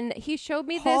 And he showed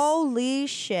me this. Holy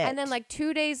shit. And then like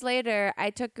 2 days later,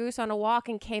 I took Goose on a walk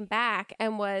and came back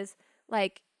and was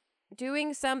like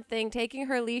doing something, taking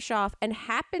her leash off, and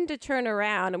happened to turn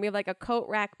around. And we have like a coat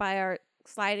rack by our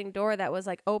sliding door that was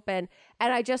like open.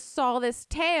 And I just saw this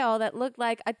tail that looked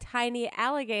like a tiny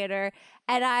alligator.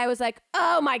 And I was like,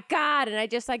 oh my God. And I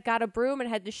just like got a broom and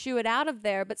had to shoo it out of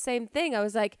there. But same thing. I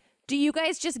was like, do you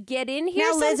guys just get in here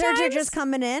Now sometimes? lizards are just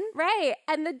coming in. Right.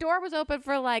 And the door was open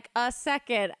for like a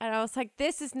second. And I was like,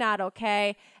 this is not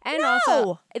okay. And No.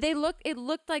 also, it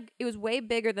looked like it was way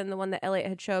bigger than the one that Elliot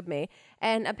had showed me.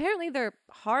 And apparently they're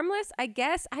harmless, I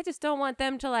guess. I just don't want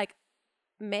them to like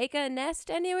make a nest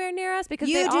anywhere near us because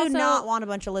You they do also, not want a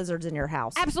bunch of lizards in your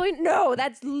house. Absolutely no.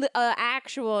 That's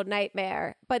actual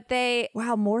nightmare. But they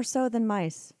Wow, more so than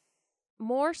mice.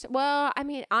 well, I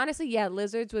mean, honestly, yeah,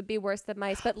 lizards would be worse than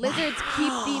mice, but lizards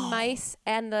keep the mice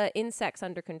and the insects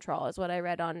under control, is what I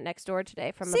read on Nextdoor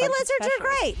today from. See, a bunch lizards of are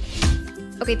great.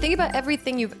 Okay, think about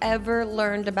everything you've ever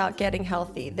learned about getting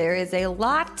healthy. There is a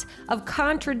lot of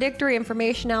contradictory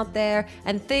information out there,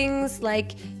 and things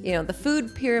like, the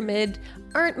food pyramid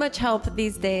aren't much help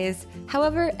these days.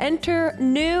 However, enter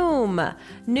Noom.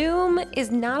 Noom is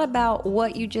not about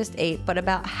what you just ate, but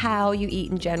about how you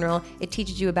eat in general. It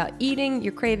teaches you about eating,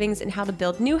 your cravings, and how to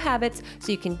build new habits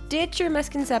so you can ditch your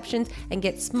misconceptions and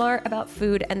get smart about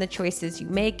food and the choices you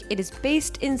make. It is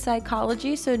based in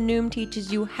psychology, so Noom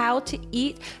teaches you how to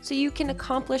eat so you can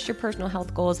accomplish your personal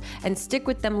health goals and stick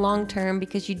with them long term,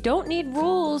 because you don't need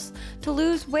rules to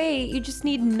lose weight. You just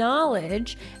need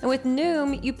knowledge. And with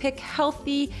Noom, you pick healthy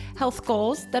health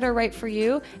goals that are right for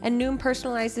you, and Noom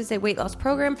personalizes a weight loss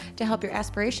program to help your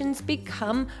aspirations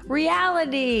become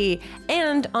reality.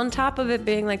 And on top of it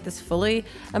being like this fully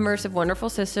immersive, wonderful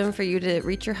system for you to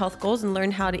reach your health goals and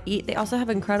learn how to eat, they also have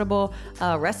incredible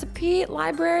recipe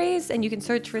libraries, and you can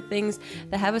search for things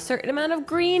that have a certain amount of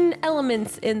green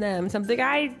elements in them, something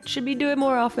I should be doing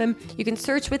more often. You can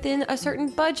search within a certain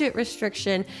budget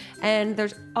restriction, and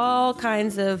there's all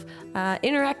kinds of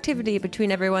interactivity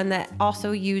between everyone that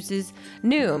also uses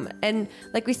Noom. And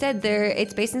like we said,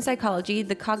 it's based in psychology.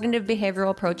 The cognitive behavioral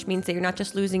approach means that you're not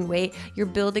just losing weight, you're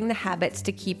building the habits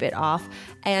to keep it off.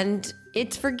 And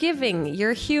it's forgiving.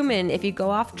 You're human. If you go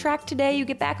off track today, you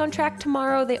get back on track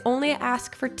tomorrow. They only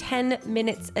ask for 10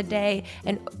 minutes a day.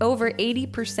 And over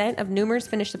 80% of Noomers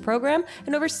finish the program,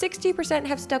 and over 60%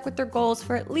 have stuck with their goals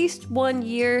for at least 1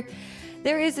 year.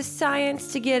 There is a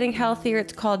science to getting healthier.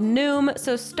 It's called Noom.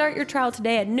 So start your trial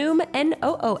today at Noom,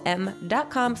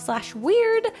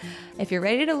 Noom.com/weird. If you're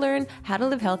ready to learn how to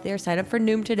live healthier, sign up for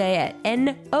Noom today at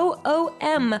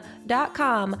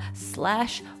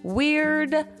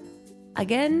Noom.com/weird.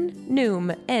 Again,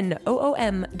 Noom,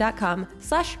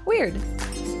 Noom.com/weird.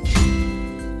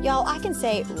 Y'all, I can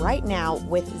say right now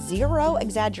with zero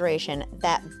exaggeration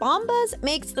that Bombas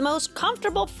makes the most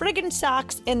comfortable friggin'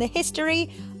 socks in the history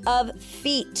of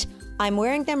feet. I'm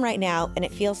wearing them right now, and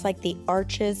it feels like the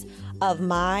arches of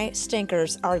my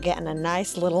stinkers are getting a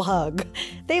nice little hug.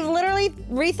 They've literally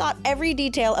rethought every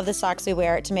detail of the socks we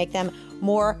wear to make them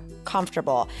more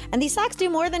comfortable. And these socks do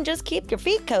more than just keep your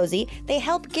feet cozy. They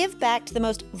help give back to the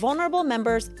most vulnerable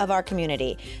members of our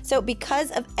community. So because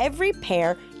of every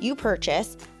pair you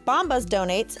purchase, Bombas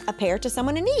donates a pair to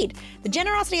someone in need. The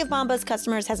generosity of Bombas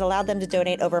customers has allowed them to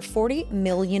donate over 40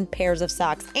 million pairs of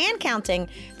socks and counting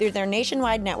through their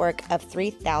nationwide network of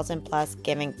 3,000 plus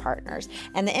giving partners.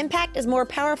 And the impact is more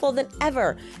powerful than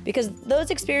ever because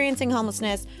those experiencing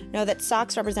homelessness know that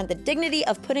socks represent the dignity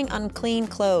of putting on clean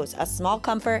clothes, a small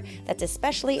comfort that's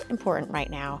especially important right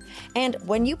now. And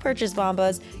when you purchase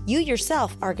Bombas, you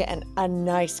yourself are getting a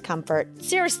nice comfort.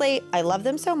 Seriously, I love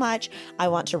them so much. I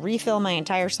want to refill my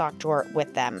entire sock drawer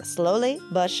with them, slowly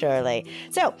but surely.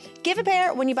 So give a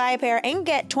pair when you buy a pair and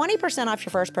get 20% off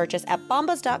your first purchase at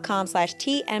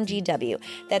bombas.com/TMGW.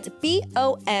 That's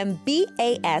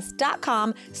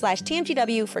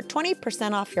BOMBAS.com/TMGW for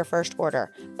 20% off your first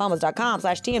order.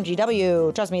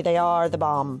 Bombas.com/TMGW. Trust me, they are the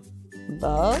bomb.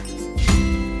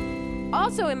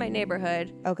 Also in my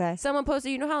neighborhood, Okay. someone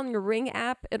posted, you know how on your Ring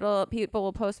app, people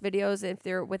will post videos if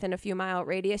they're within a few mile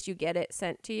radius, you get it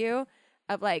sent to you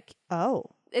of like, Oh.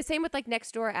 the same with like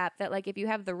Nextdoor app that like if you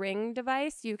have the Ring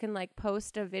device, you can like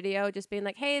post a video just being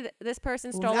like, hey, this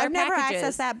person stole our I've never packages.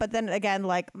 accessed that, but then again,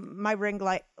 like my Ring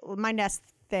light, my Nest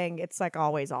thing, it's like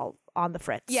always all on the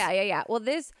fritz. Yeah. Well,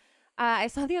 this, I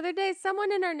saw the other day,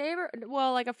 someone in our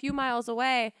like a few miles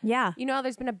away. Yeah. You know,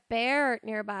 there's been a bear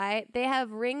nearby. They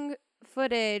have Ring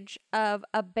footage of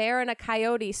a bear and a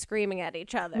coyote screaming at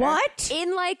each other. What?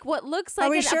 In like what looks like Are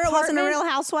we an sure it wasn't a apartment- Real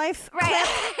Housewife? Right.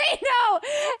 I know.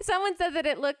 Someone said that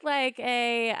it looked like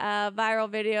a viral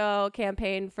video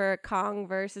campaign for Kong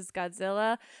versus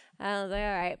Godzilla. I was like,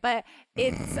 all right. But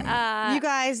it's... You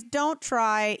guys, don't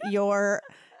try your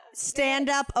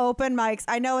stand-up open mics.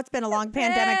 I know it's been a long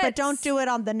pandemic, but don't do it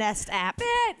on the Nest app.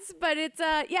 But it's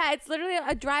it's literally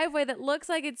a driveway that looks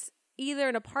like it's either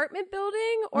an apartment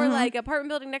building or like apartment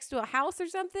building next to a house or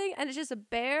something, and it's just a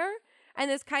bear. and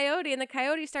this coyote, and the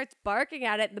coyote starts barking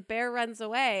at it, and the bear runs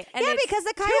away. And Yeah, it's because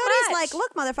the too coyote's much. like,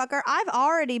 look, motherfucker, I've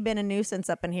already been a nuisance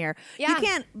up in here. Yeah. You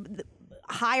can't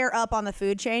higher up on the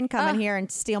food chain come in here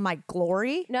and steal my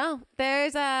glory. No,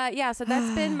 there's so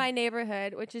that's been my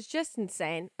neighborhood, which is just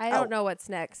insane. I don't know what's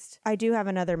next. I do have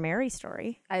another Mary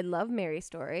story. I love Mary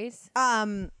stories.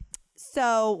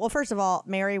 So, well, first of all,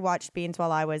 Mary watched Beans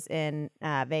while I was in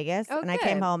Vegas, Oh, and I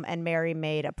came good. home and Mary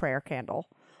made a prayer candle,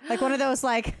 like one of those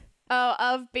like Oh,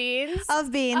 of beans?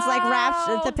 of beans, like wrapped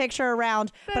Oh, the picture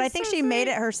around. But I that's think so she made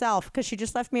sweet. it herself because she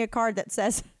just left me a card that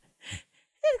says,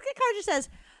 the card just says,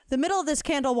 the middle of this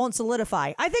candle won't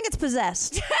solidify. I think it's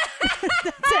possessed. That's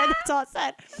it. That's all it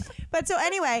said. But so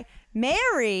anyway,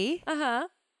 Mary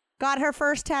got her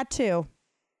first tattoo.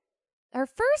 Her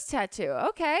first tattoo.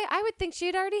 Okay. I would think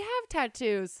she'd already have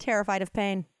tattoos. Terrified of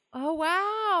pain. Oh,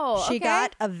 wow. She Okay.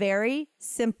 got a very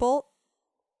simple,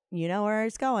 you know where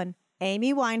it's going,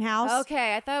 Amy Winehouse.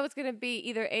 Okay. I thought it was going to be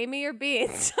either Amy or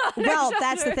Beans. Well,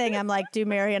 that's the thing. I'm like, do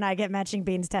Mary and I get matching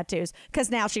Beans tattoos?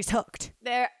 Because now she's hooked.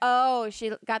 There. Oh,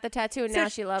 she got the tattoo and now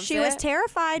she loves it. She was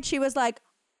terrified. She was like,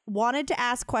 wanted to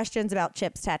ask questions about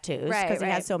Chip's tattoos because Right, he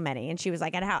right. has so many, and she was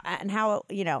like, and how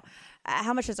you know,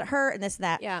 how much does it hurt and this and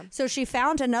that. Yeah. So she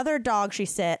found another dog she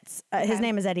sits. His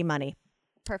name is Eddie Money.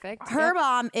 Perfect. Her Yep.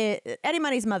 mom, Eddie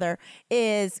Money's mother,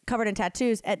 is covered in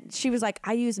tattoos, and she was like,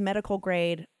 I use medical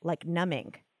grade like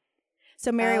numbing.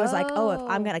 So Mary was like, oh, if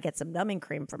I'm Oh. going to get some numbing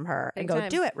cream from her and Big go time.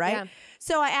 do it, right? Yeah.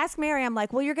 So I asked Mary, I'm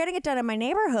like, well, you're getting it done in my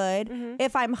neighborhood. Mm-hmm.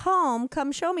 If I'm home,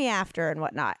 come show me after and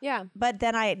whatnot. Yeah. But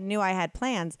then I knew I had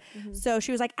plans. Mm-hmm. So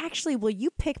she was like, actually, will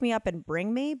you pick me up and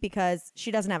bring me? Because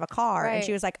she doesn't have a car. And Right.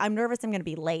 she was like, I'm nervous I'm going to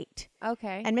be late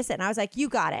Okay. and miss it. And I was like, you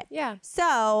got it. yeah.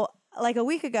 So like a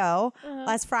week ago, Uh-huh.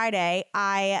 last Friday,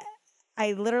 I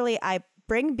literally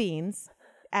bring Beans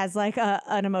as like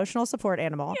an emotional support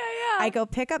animal. Yeah, yeah. I go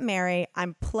pick up Mary.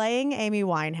 I'm playing Amy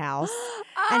Winehouse,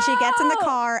 and she gets in the Oh!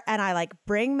 car, and I like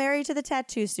bring Mary to the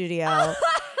tattoo studio, and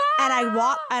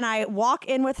I walk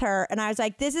in with her, and I was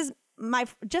like, this is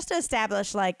just to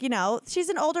establish, like, you know, she's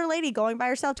an older lady going by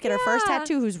herself to get her first Yeah.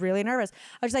 tattoo who's really nervous.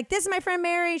 I was like, this is my friend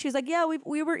Mary. She was like, yeah,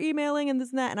 we were emailing and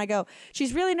this and that. And I go,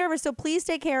 she's really nervous, so please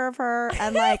take care of her.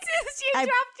 And like, you I-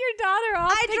 dropped your daughter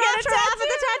off. I to dropped get a her off at the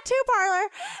tattoo? tattoo parlor,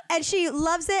 and she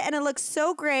loves it, and it looks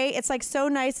so great. It's like so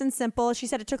nice and simple. She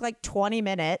said it took like 20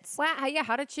 minutes. Wow. Yeah.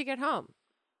 How did she get home?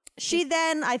 She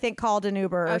then, I think, called an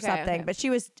Uber or Okay, something, okay. but she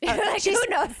was. Like, she's- who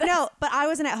knows this? No, but I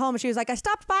wasn't at home. She was like, I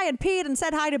stopped by and peed and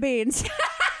said hi to Beans.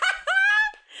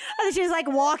 And she was like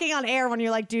walking on air when you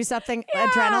like do something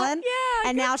adrenaline. yeah,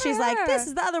 And good now for she's like, this her.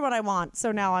 is the other one I want.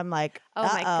 So now I'm like, Oh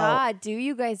my God. Do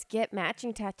you guys get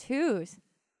matching tattoos?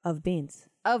 Of Beans.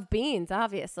 Of Beans,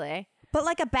 obviously. But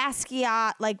like a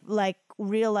Basquiat, like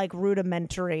real, like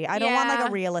rudimentary. I don't want like Yeah.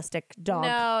 a realistic dog.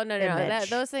 No. image.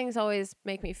 Those things always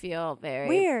make me feel very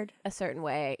Weird. a certain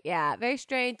way. Yeah, very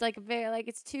strange. Like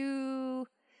it's too.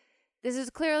 This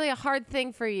is clearly a hard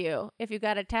thing for you if you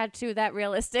got a tattoo that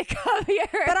realistic of your.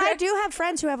 But I do have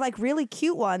friends who have like really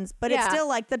cute ones, but it's Yeah. still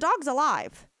like the dog's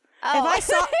alive. Oh. If I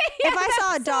saw Yeah, if I saw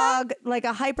a that's dog like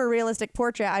a hyper realistic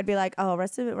portrait, I'd be like, oh,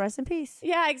 rest in peace.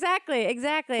 Yeah, exactly. Rest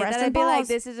Then in I'd be like, balls.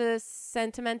 this is a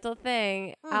sentimental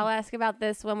thing. I'll ask about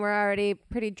this when we're already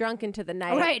pretty drunk into the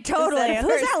night. Right, Is the totally. Who's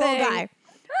first that little thing. guy?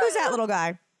 Who's that little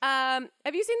guy?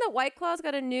 Have you seen that White Claw's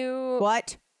got a new?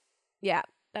 What? Yeah,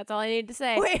 that's all I need to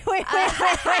say. Wait.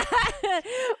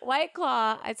 White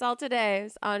Claw, I saw today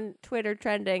it's on Twitter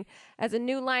trending as a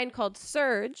new line called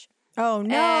Surge. Oh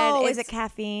no! And Is it it's-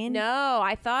 caffeine? No,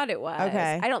 I thought it was.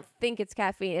 Okay. I don't think it's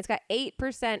caffeine. It's got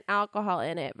 8% alcohol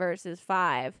in it versus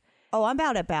 5. Oh, I'm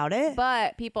about it.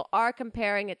 But people are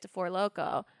comparing it to Four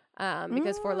Loko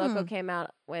because Four Loko came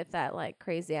out with that like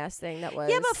crazy ass thing that was.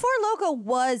 Yeah, but Four Loko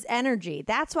was energy.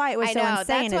 That's why it was I so know.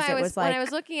 insane. That's why It was like when I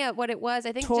was looking at what it was,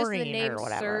 I think just the taurine name or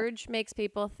whatever. Surge makes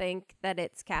people think that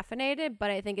it's caffeinated, but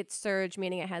I think it's Surge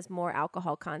meaning it has more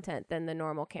alcohol content than the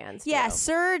normal cans. yeah, do.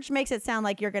 Surge makes it sound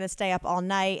like you're gonna stay up all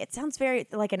night. It sounds very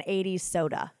like an '80s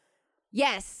soda.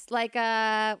 Yes, like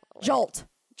Jolt.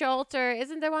 Jolt, or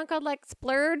isn't there one called like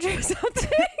Splurge or something?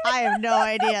 I have no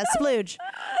idea. Splooge.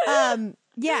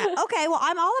 Yeah. Okay. Well,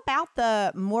 I'm all about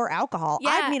the more alcohol.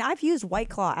 Yeah. I mean, I've used White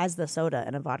Claw as the soda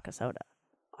in a vodka soda.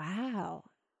 Wow.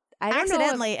 I don't know if-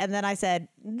 Accidentally, and then I said,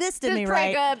 this did This me is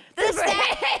right. pretty good. This is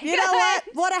pretty You know what?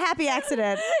 What a happy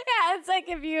accident. Yeah, it's like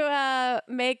if you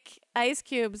make ice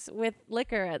cubes with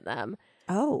liquor in them.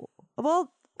 Oh.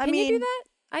 Well, I Can mean, you do that?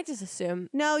 I just assume.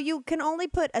 no, you can only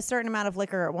put a certain amount of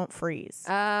liquor. It won't freeze.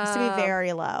 It has to be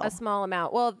very low. A small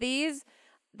amount. Well, these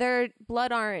Their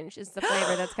blood orange is the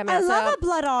flavor that's coming I out. love So a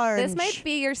blood orange. this might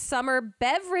be your summer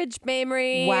beverage,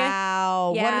 Mamrie.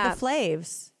 Wow. What are Yeah. the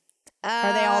flaves?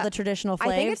 Are they all the traditional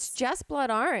flavors? I think it's just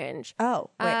blood orange. Oh,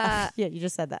 wait. Uh, yeah, you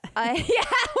just said that. Yeah, what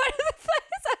are the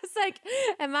flavors? I was like,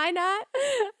 am I not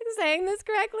saying this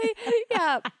correctly?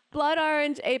 Yeah, blood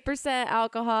orange, 8%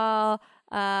 alcohol.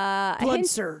 Blood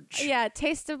surge. Yeah,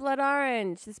 taste of blood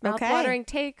orange. This mouth-watering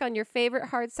take on your favorite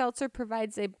hard seltzer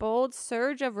provides a bold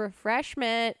surge of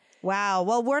refreshment. Wow.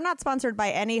 Well, we're not sponsored by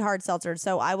any hard seltzer,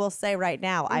 so I will say right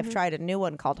now, I've tried a new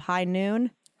one called High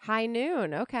Noon. High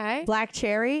Noon, okay. Black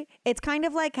cherry. It's kind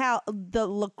of like how the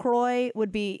LaCroix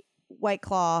would be White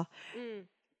Claw.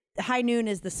 High Noon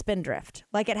is the Spindrift.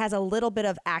 Like it has a little bit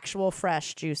of actual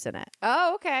fresh juice in it.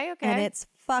 Oh, okay. And it's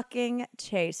fucking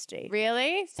tasty.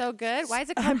 Really? So good? Why is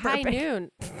it called High burping.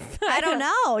 Noon? I don't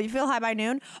know. You feel high by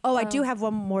noon? Oh, I do have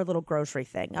one more little grocery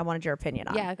thing I wanted your opinion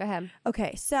on. Yeah, go ahead.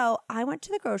 Okay, so I went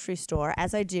to the grocery store,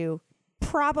 as I do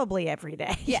probably every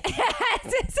day. Yeah.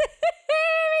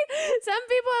 Some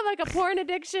people have like a porn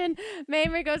addiction.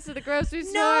 Mamrie goes to the grocery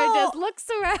store and just looks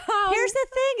around. Here's the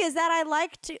thing is that I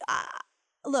like to...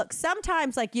 look,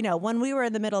 sometimes, like, you know, when we were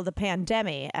in the middle of the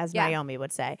pandemic, as Naomi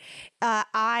would say,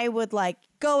 I would like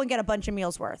go and get a bunch of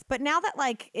meals worth. But now that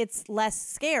like it's less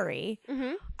scary,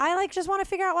 I like just want to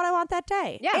figure out what I want that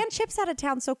day. Yeah. And Chip's out of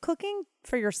town, so cooking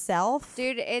for yourself,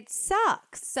 Dude, it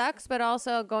sucks, but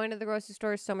also going to the grocery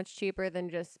store is so much cheaper than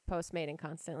just Postmating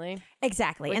constantly.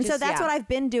 Exactly. Which And so is- that's yeah. what I've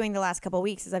been doing the last couple of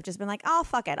weeks is I've just been like, oh,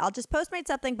 fuck it. I'll just Postmate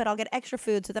something, but I'll get extra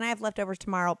food. So then I have leftovers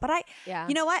tomorrow. But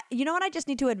you know what? You know what I just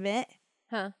need to admit?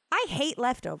 Huh. I hate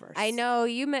leftovers. I know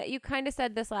you kind of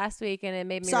said this last week and it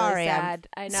made me Sorry, really sad.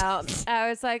 I know. I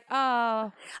was like,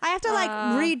 oh. I have to like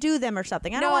redo them or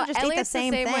something. I don't want to just eat the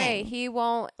same thing. way. He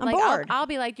won't. I'm like, bored. I'll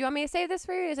be like, do you want me to save this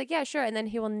for you? He's like, yeah, sure. And then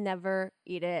he will never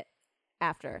eat it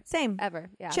after. Same. Ever.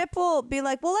 Yeah. Chip will be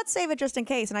like, well, let's save it just in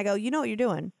case. And I go, you know what you're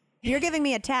doing. You're giving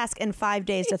me a task in 5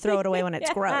 days to throw it away when it's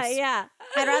gross. Yeah.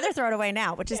 I'd rather throw it away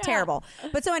now, which is terrible.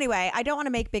 But so anyway, I don't want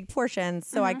to make big portions.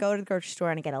 So I go to the grocery store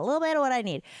and I get a little bit of what I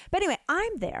need. But anyway,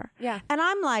 I'm there. Yeah. And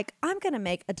I'm like, I'm going to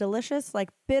make a delicious,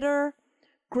 like bitter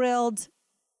grilled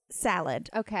salad.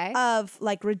 Okay. Of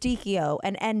like radicchio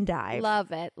and endive.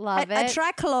 Love it. Love a it.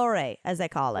 tricolore, as they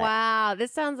call it. Wow,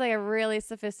 this sounds like a really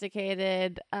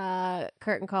sophisticated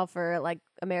curtain call for like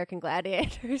American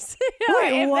Gladiators.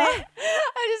 Wait, what?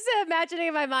 I'm just imagining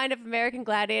in my mind if American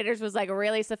Gladiators was like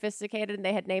really sophisticated and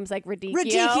they had names like Radicchio.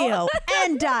 Radicchio,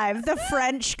 endive, the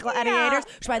French gladiators.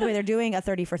 Which, by the way, they're doing a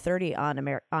 30 for 30 on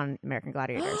American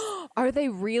Gladiators. Are they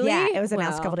really? Yeah, it was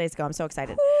announced a Wow. couple days ago. I'm so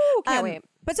excited. Ooh, can't wait.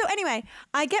 But so anyway,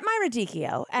 I get my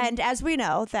radicchio, and as we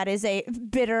know, that is a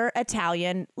bitter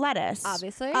Italian lettuce,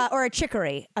 Obviously. or a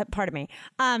chicory. Pardon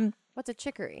me. What's a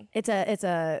chicory? It's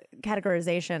a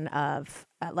categorization of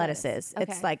lettuces.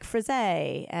 Okay. It's like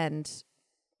frisee and.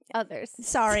 Others.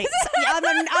 Sorry, I'm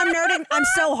nerding. I'm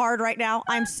so hard right now.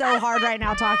 I'm so hard right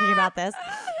now talking about this.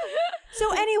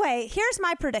 So anyway, here's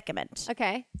my predicament.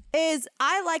 Okay. Is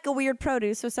I like a weird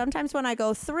produce, so sometimes when I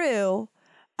go through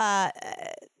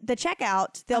the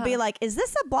checkout, they'll be like, "Is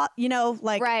this a you know,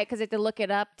 like Right, because they have to look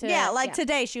it up to. yeah, like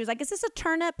today she was like, "Is this a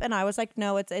turnip?" And I was like,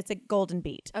 "No, it's a golden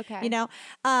beet." Okay. you know.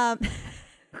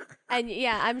 And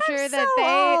yeah, I'm sure that so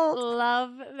they old.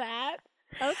 love that.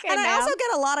 Okay. And I now. also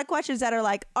get a lot of questions that are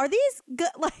like, "Are these good?"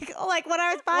 Like when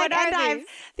I was buying What are endive these?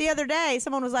 the other day,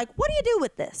 someone was like, "What do you do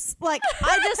with this?" Like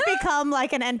I just become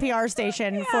like an NPR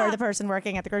station for the person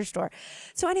working at the grocery store.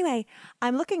 So anyway,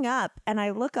 I'm looking up, and I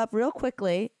look up real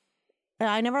quickly. And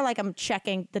I never I'm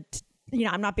checking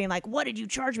I'm not being like, "What did you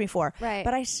charge me for?" Right.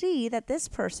 But I see that this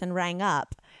person rang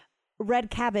up red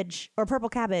cabbage or purple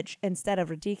cabbage instead of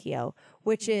radicchio,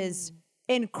 which is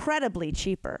incredibly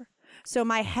cheaper. So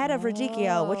my head of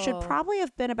radicchio, which should probably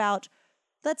have been about,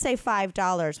 let's say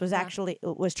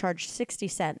 $5, was charged 60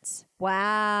 cents.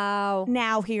 Wow.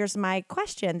 Now here's my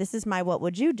question. This is my what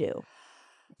would you do?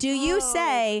 Do you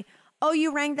say, "Oh,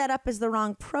 you rang that up as the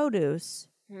wrong produce"?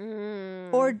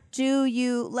 Or do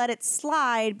you let it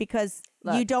slide because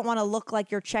you don't want to look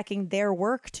like you're checking their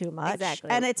work too much? Exactly.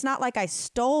 And it's not like I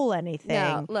stole anything.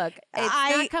 No, look, it's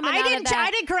not coming out of that.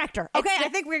 I didn't correct her. Okay, I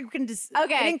think we can just. I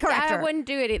didn't correct her. I wouldn't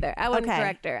do it either. I wouldn't Okay.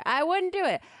 correct her. I wouldn't do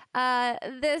it.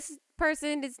 This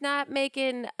person is not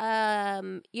making,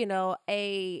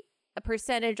 a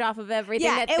percentage off of everything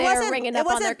that they're ringing up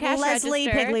on their cash Leslie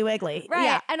register. Piggly Wiggly. Right.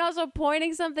 Yeah. And also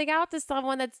pointing something out to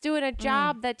someone that's doing a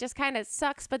job that just kind of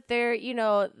sucks, but they're,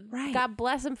 Right. God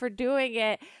bless them for doing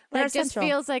it. They're Like, just essential.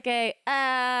 feels like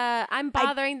I'm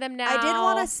bothering them now. I didn't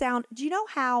want to sound. Do you know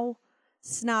how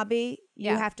snobby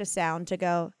you Yeah. have to sound to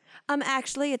go?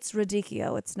 Actually, it's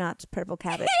radicchio. It's not purple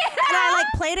cabbage. I like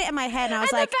played it in my head, and I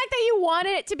was and like, the fact that you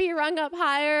wanted it to be rung up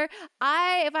higher,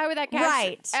 if I were that cashier,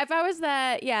 Right. if I was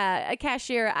that, a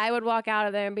cashier, I would walk out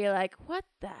of there and be like, what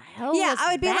the hell yeah, was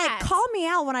I would be that? like, call me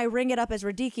out when I ring it up as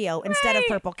radicchio instead of Right.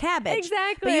 purple cabbage.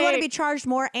 Exactly. But you want to be charged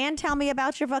more and tell me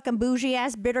about your fucking bougie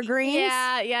ass bitter greens?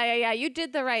 Yeah. You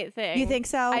did the right thing. You think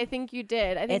so? I think you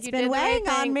did. I think It's you been did weighing the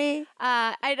right on thing. me.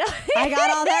 I know. I got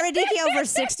all that radicchio for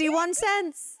 61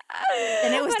 cents.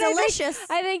 And it was But delicious.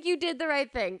 I think you did the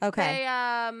right thing. Okay.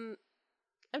 I'm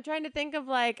trying to think of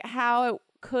like how it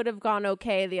could have gone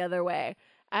okay the other way.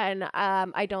 And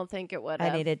I don't think it would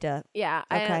have. I needed to. Yeah.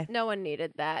 Okay. No one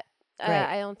needed that. Great.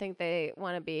 I don't think they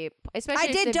want to be, especially I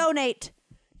if did they- donate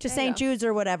to There you St. go. Jude's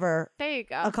or whatever There you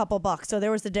go. a couple bucks. So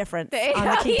there was the difference. There you on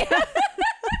go. the key. Yeah.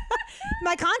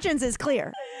 My conscience is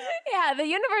clear. Yeah, the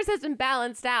universe has been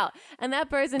balanced out. And that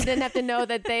person didn't have to know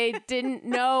that they didn't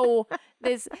know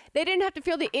this. They didn't have to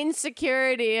feel the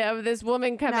insecurity of this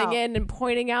woman coming No. in and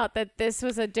pointing out that this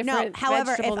was a No, different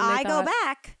however, vegetable if than they I go thought.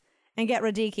 back and get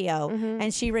radicchio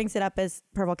and she rings it up as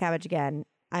purple cabbage again,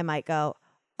 I might go,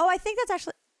 oh, I think that's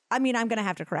actually, I mean, I'm going to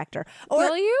have to correct her. Or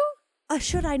Will you?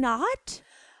 should I not?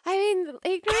 I mean,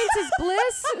 ignorance is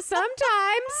bliss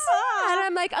sometimes. And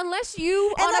I'm like, unless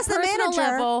you, Unless the on a personal manager-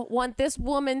 level, want this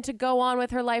woman to go on with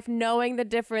her life knowing the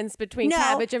difference between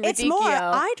cabbage and radicchio. it's more,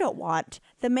 I don't want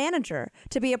the manager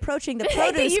to be approaching the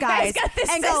That produce you guys guys got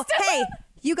this and go, system. hey,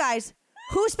 you guys,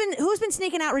 who's been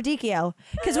sneaking out radicchio?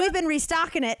 Because we've been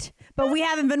restocking it, but we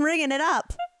haven't been ringing it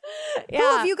up.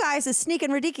 Who of you guys is sneaking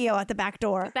radicchio at the back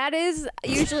door? That is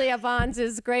usually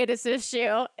Avon's greatest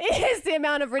issue, is the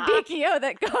amount of radicchio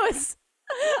that goes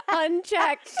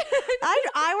unchecked.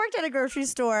 I worked at a grocery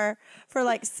store for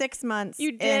like 6 months.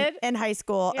 You did? in high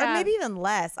school, or Yeah. maybe even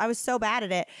less. I was so bad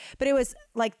at it, but it was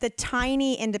like the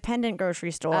tiny independent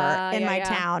grocery store in my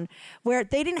town where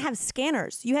they didn't have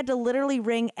scanners. You had to literally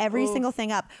ring every single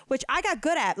thing up, which I got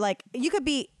good at. Like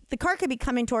the cart could be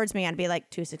coming towards me and I'd be like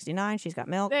 $2.69. She's got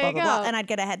milk, There blah you blah blah, go. and I'd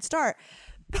get a head start.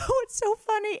 But what's so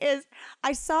funny is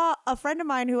I saw a friend of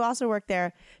mine who also worked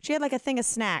there. She had like a thing of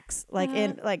snacks, like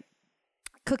in like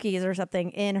cookies or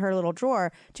something in her little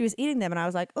drawer. She was eating them and I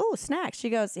was like, oh, snacks. She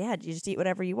goes, yeah, you just eat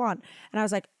whatever you want. And I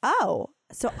was like, oh.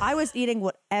 So I was eating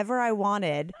whatever I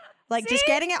wanted, like just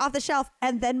getting it off the shelf.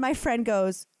 And then my friend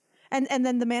goes, and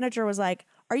then the manager was like,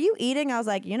 are you eating? I was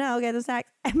like, get the snacks.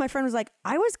 And my friend was like,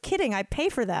 I was kidding. I pay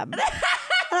for them. And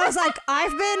I was like,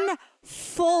 I've been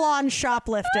full on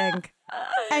shoplifting.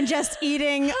 And just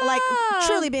eating, like,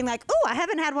 truly being like, oh, I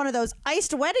haven't had one of those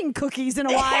iced wedding cookies in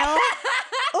a while.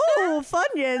 Oh,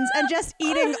 Funyuns. And just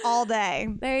eating all day.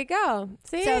 There you go.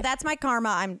 See? So that's my karma.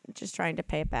 I'm just trying to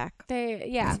pay it back.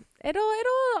 It'll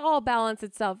all balance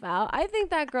itself out. I think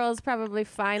that girl's probably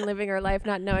fine living her life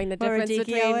not knowing the What difference radicchio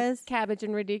between is? cabbage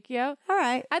and radicchio. All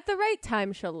right. At the right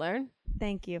time, she'll learn.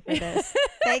 Thank you for this.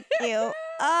 Thank you.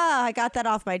 Oh, I got that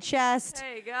off my chest.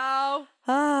 There you go.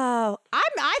 Oh,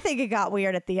 I think it got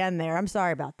weird at the end there. I'm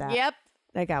sorry about that. Yep.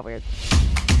 That got weird.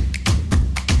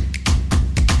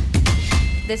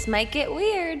 This might get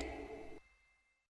weird.